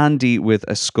 Andy with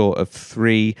a score of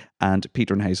 3, and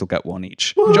Peter and Hazel get 1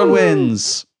 each. Woo! John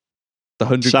wins the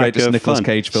 100 Sack greatest of Nicolas fun.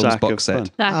 Cage films Sack box of set.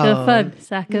 fun. Sack of fun.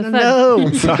 Sack of fun.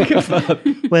 No. Sack of fun.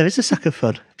 Where is the sack of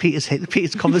fun? Peter's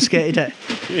confiscated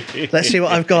it. Let's see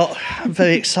what I've got. I'm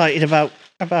very excited about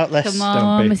this. Come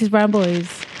on, be. Mrs. Brown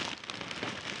Boys.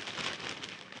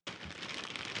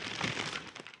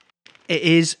 It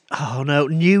is,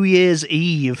 New Year's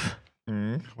Eve.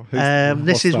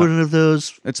 This is one of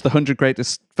those... It's the 100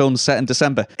 greatest films set in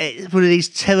December. It's one of these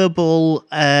terrible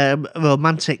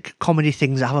romantic comedy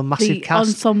things that have a massive cast.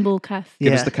 Ensemble cast.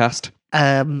 Give us the cast.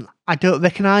 I don't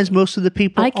recognise most of the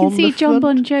people I can on see the John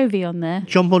front. Bon Jovi on there.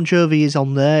 John Bon Jovi is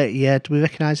on there. Yeah, do we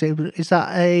recognise it? Is that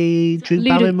a Drew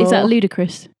Barrymore? Is that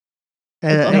ludicrous? No,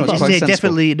 it's quite sensible.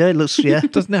 Definitely. No, it looks. Yeah.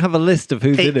 Doesn't it have a list of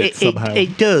who's in it somehow?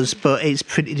 It does, but it's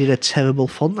printed in a terrible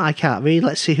font. I can't read.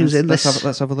 Let's see who's in this.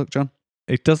 Let's have a look, John.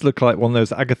 It does look like one of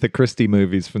those Agatha Christie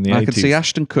movies from the 80s. I can see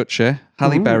Ashton Kutcher,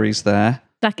 Halle Berry's there.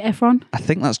 Zac Efron. I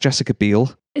think that's Jessica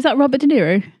Biel. Is that Robert De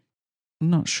Niro? I'm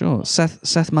not sure.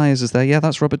 Seth Meyers is there. Yeah,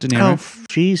 that's Robert De Niro. Oh,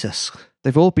 Jesus.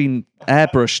 They've all been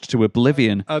airbrushed to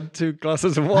oblivion. And 2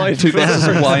 glasses of wine. 2 glasses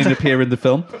of wine appear in the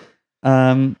film.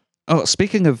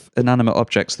 Speaking of inanimate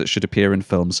objects that should appear in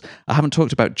films, I haven't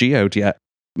talked about Geode yet.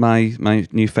 My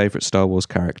new favourite Star Wars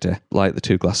character, like the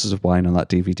 2 glasses of wine on that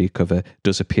DVD cover,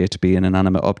 does appear to be an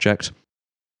inanimate object.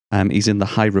 He's in the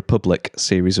High Republic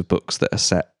series of books that are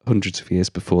set hundreds of years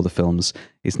before the films.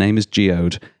 His name is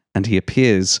Geode, and he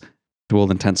appears, to all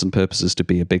intents and purposes, to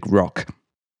be a big rock.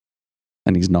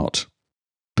 And he's not,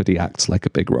 but he acts like a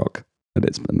big rock, and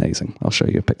it's amazing. I'll show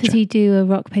you a picture. Does he do a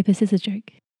rock, paper, scissors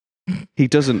joke? He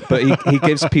doesn't, but he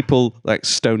gives people like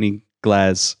stony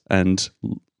glares and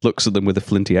looks at them with a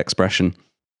flinty expression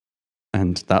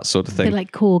and that sort of A thing. bit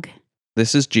like Korg.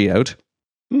 This is Geode.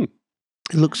 It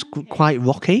looks quite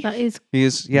rocky. That is... He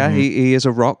is, he is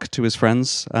a rock to his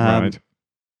friends. Right.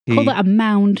 Call that a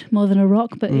mound more than a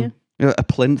rock, but yeah. A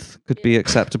plinth could be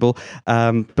acceptable,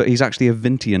 but he's actually a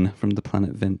Vintian from the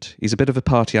planet Vint. He's a bit of a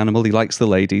party animal. He likes the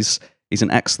ladies. He's an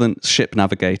excellent ship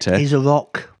navigator. He's a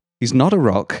rock. He's not a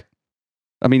rock.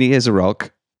 I mean, he is a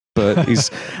rock, but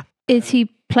he's... Is he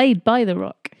played by the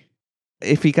rock?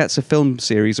 If he gets a film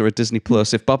series or a Disney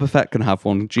Plus, if Boba Fett can have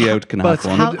one, Geode can have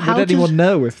one. Would anyone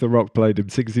know if The Rock played him,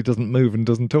 because he doesn't move and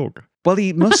doesn't talk? Well,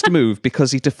 he must move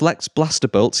because he deflects blaster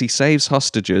bolts, he saves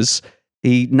hostages,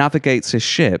 he navigates his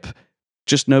ship,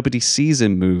 just nobody sees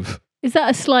him move. Is that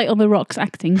a slight on the Rock's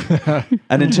acting?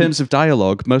 And in terms of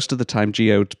dialogue, most of the time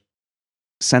Geode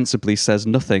sensibly says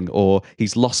nothing, or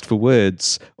he's lost for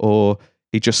words, or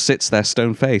he just sits there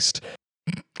stone-faced.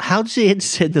 How does he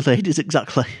entertain the ladies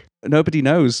exactly? Nobody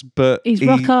knows, but He's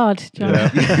rock hard, John.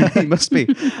 Yeah, he must be.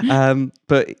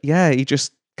 But yeah, he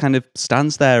just kind of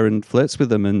stands there and flirts with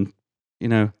them, and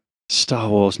Star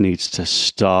Wars needs to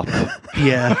stop.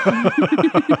 Yeah.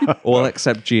 All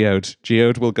except Geode.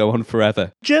 Geode will go on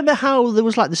forever. Do you remember how there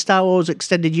was like the Star Wars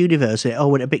extended universe? It all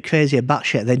went a bit crazy and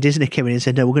batshit. Then Disney came in and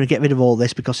said, no, we're going to get rid of all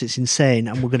this because it's insane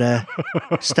and we're going to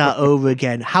start over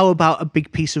again. How about a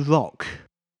big piece of rock?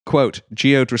 Quote,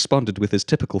 Geode responded with his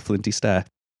typical flinty stare.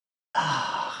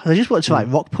 They just want to write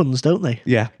rock puns, don't they?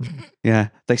 Yeah. Yeah.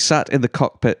 They sat in the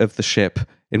cockpit of the ship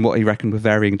in what he reckoned were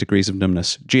varying degrees of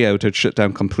numbness. Geode had shut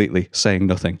down completely, saying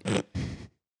nothing.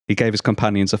 He gave his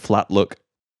companions a flat look.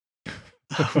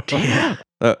 Oh, dear.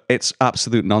 It's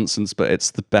absolute nonsense, but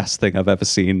it's the best thing I've ever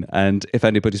seen. And if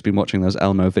anybody's been watching those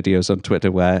Elmo videos on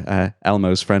Twitter where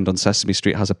Elmo's friend on Sesame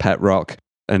Street has a pet rock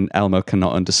and Elmo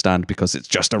cannot understand because it's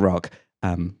just a rock,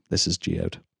 this is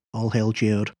Geode. All hail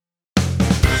Geode.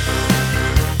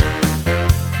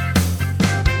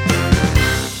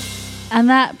 And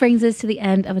that brings us to the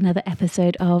end of another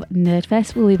episode of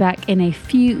Nerdfest. We'll be back in a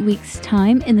few weeks'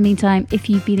 time. In the meantime, if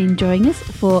you've been enjoying us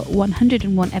for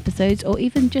 101 episodes, or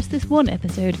even just this one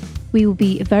episode, we will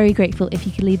be very grateful if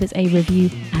you could leave us a review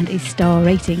and a star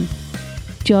rating.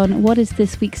 John, what is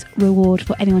this week's reward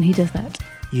for anyone who does that?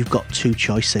 You've got 2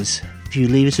 choices. If you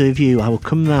leave us a review, I will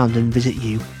come round and visit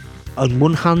you. On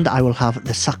one hand, I will have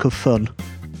the sack of fun.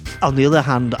 On the other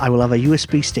hand, I will have a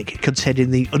USB stick containing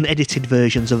the unedited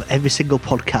versions of every single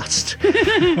podcast,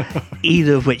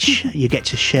 either of which you get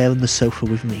to share on the sofa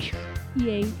with me.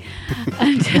 Yay.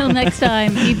 Until next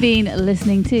time, you've been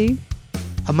listening to...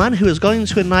 A man who has gone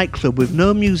into a nightclub with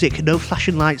no music, no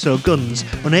flashing lights or guns,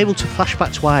 unable to flash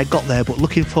back to why I got there, but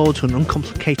looking forward to an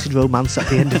uncomplicated romance at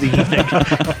the end of the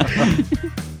evening.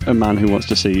 A man who wants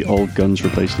to see old guns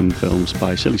replaced in films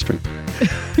by Silly String.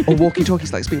 Or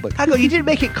walkie-talkies like Spielberg. Hang on, you didn't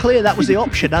make it clear that was the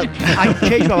option. I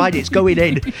changed my mind, it's going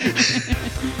in.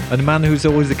 And a man who's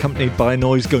always accompanied by a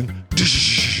noise going...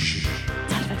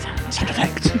 Sound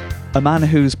effect. A man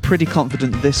who's pretty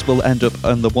confident this will end up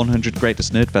on the 100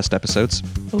 greatest Nerdfest episodes.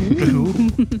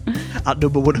 At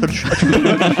number 100.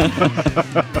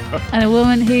 And a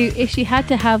woman who, if she had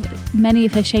to have many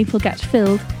of her shameful gaps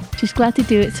filled, she's glad to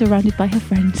do it surrounded by her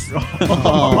friends.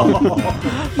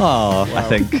 Oh, I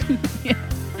think.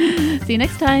 See you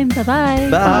next time. Bye-bye.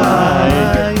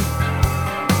 Bye. Bye.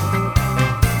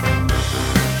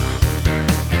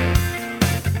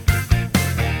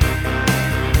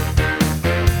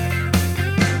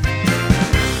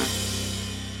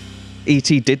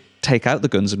 E.T. did take out the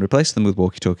guns and replace them with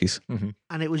walkie-talkies.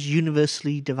 And it was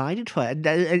universally divided for it.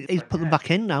 And he's put them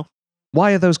back in now.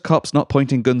 Why are those cops not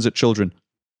pointing guns at children?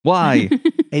 Why?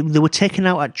 They were taken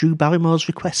out at Drew Barrymore's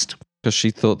request. Because she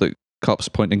thought that cops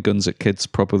pointing guns at kids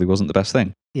probably wasn't the best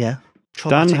thing. Yeah.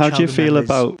 Dan, Traumatic how do you childhood feel memories.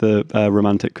 about the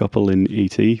romantic couple in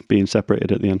E.T. being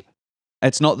separated at the end?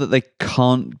 It's not that they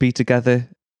can't be together.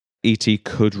 E.T.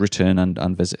 could return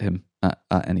and visit him at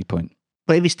any point.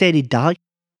 But if he stayed, he'd die.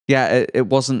 Yeah, it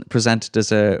wasn't presented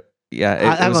as a... Yeah,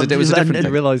 Hang on, it was a different I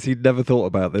thing. realised he'd never thought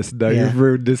about this. No, Yeah. you've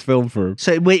ruined this film for him.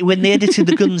 So when they edited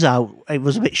the guns out, it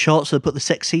was a bit short, so they put the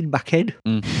sex scene back in.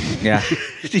 Yeah,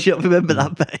 Did you not remember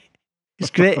that bit? It's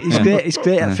great. It's Yeah. great. It's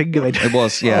great Yeah. at fingering. it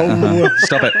was, yeah.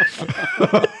 Stop it.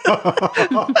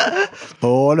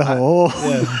 Oh no!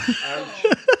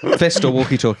 Fist or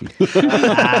walkie-talkie?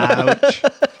 Ouch.